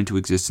speak it into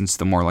existence,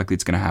 the more likely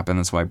it's going to happen.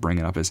 That's why I bring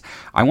it up, is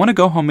I want to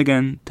go home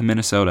again to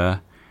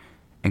Minnesota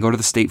and go to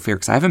the state fair,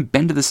 because I haven't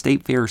been to the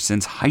state fair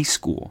since high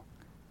school.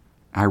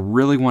 I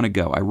really want to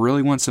go. I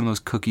really want some of those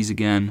cookies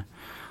again.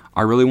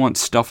 I really want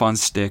stuff on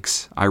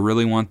sticks. I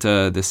really want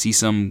to see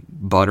some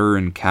butter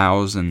and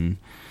cows and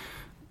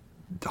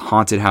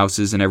haunted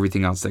houses and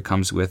everything else that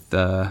comes with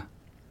the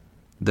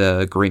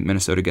Great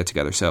Minnesota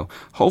Get-Together. So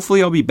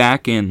hopefully I'll be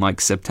back in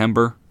like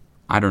September.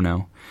 I don't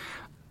know.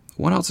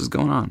 What else is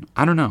going on?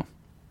 I don't know.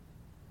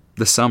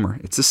 the summer.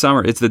 It's the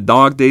summer. It's the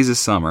dog days of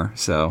summer.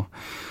 So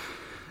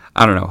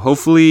I don't know.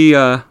 Hopefully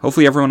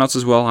everyone else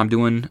as well. I'm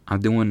doing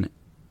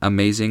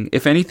amazing.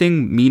 If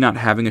anything, me not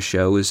having a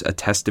show is a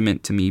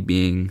testament to me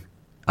being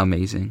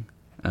amazing.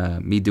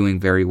 Me doing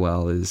very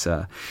well is,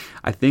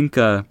 I think,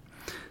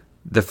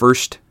 the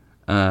first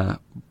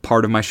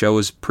part of my show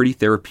was pretty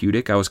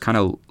therapeutic. I was kind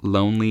of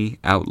lonely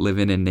out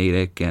living in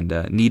Natick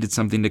and needed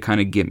something to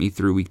kind of get me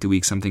through week to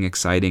week, something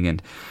exciting.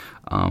 And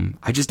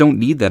I just don't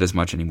need that as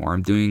much anymore.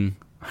 I'm doing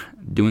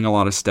a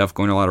lot of stuff,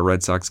 going to a lot of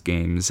Red Sox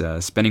games,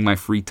 spending my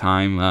free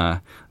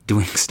time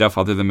doing stuff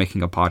other than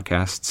making a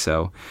podcast.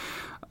 So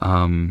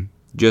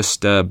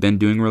just been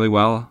doing really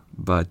well.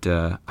 But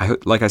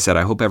like I said,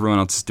 I hope everyone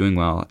else is doing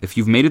well. If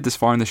you've made it this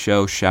far in the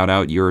show, shout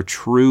out. You're a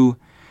true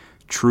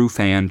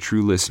fan,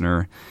 true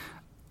listener.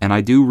 And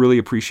I do really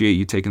appreciate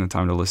you taking the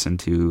time to listen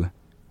to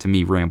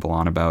me ramble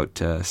on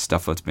about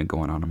stuff that's been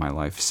going on in my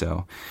life.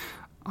 So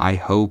I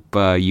hope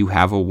you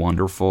have a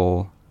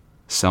wonderful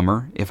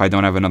summer. If I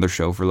don't have another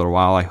show for a little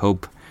while, I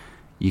hope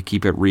you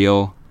keep it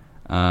real,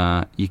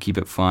 you keep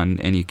it fun,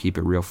 and you keep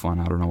it real fun.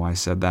 I don't know why I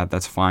said that.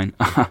 That's fine.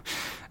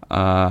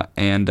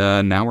 And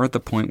now we're at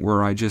the point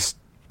where I just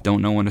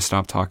don't know when to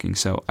stop talking.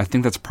 So I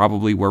think that's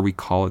probably where we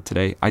call it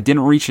today. I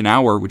didn't reach an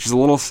hour, which is a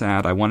little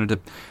sad. I wanted to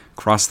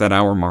cross that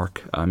hour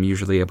mark. I'm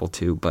usually able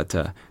to, but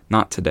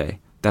not today.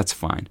 That's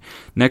fine.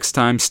 Next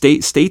time, stay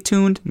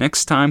tuned.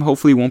 Next time,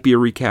 hopefully, won't be a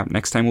recap.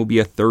 Next time will be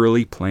a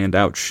thoroughly planned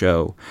out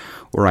show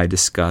where I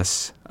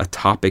discuss a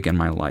topic in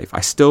my life.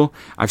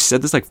 I've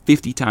said this like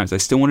 50 times. I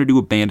still want to do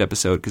a band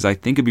episode because I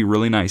think it'd be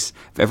really nice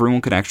if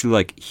everyone could actually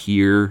like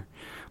hear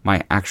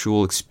my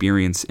actual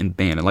experience in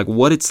band and like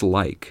what it's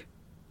like,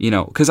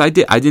 because I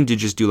didn't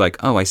just do like,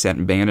 oh, I sat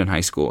in band in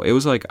high school. It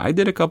was like I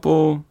did a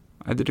couple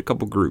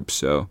groups.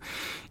 So,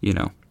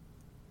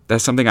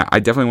 that's something I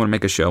definitely want to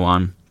make a show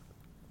on.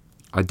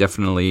 I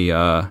definitely,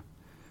 I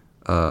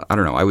don't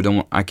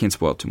know. I can't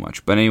spoil it too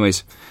much. But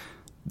anyways,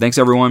 thanks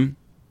everyone.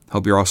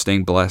 Hope you're all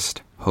staying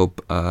blessed.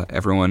 Hope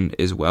everyone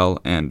is well.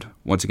 And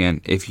once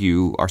again, if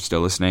you are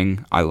still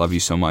listening, I love you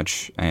so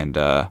much. And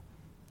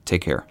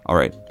take care. All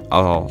right.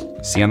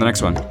 I'll see you on the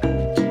next one.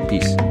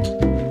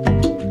 Peace.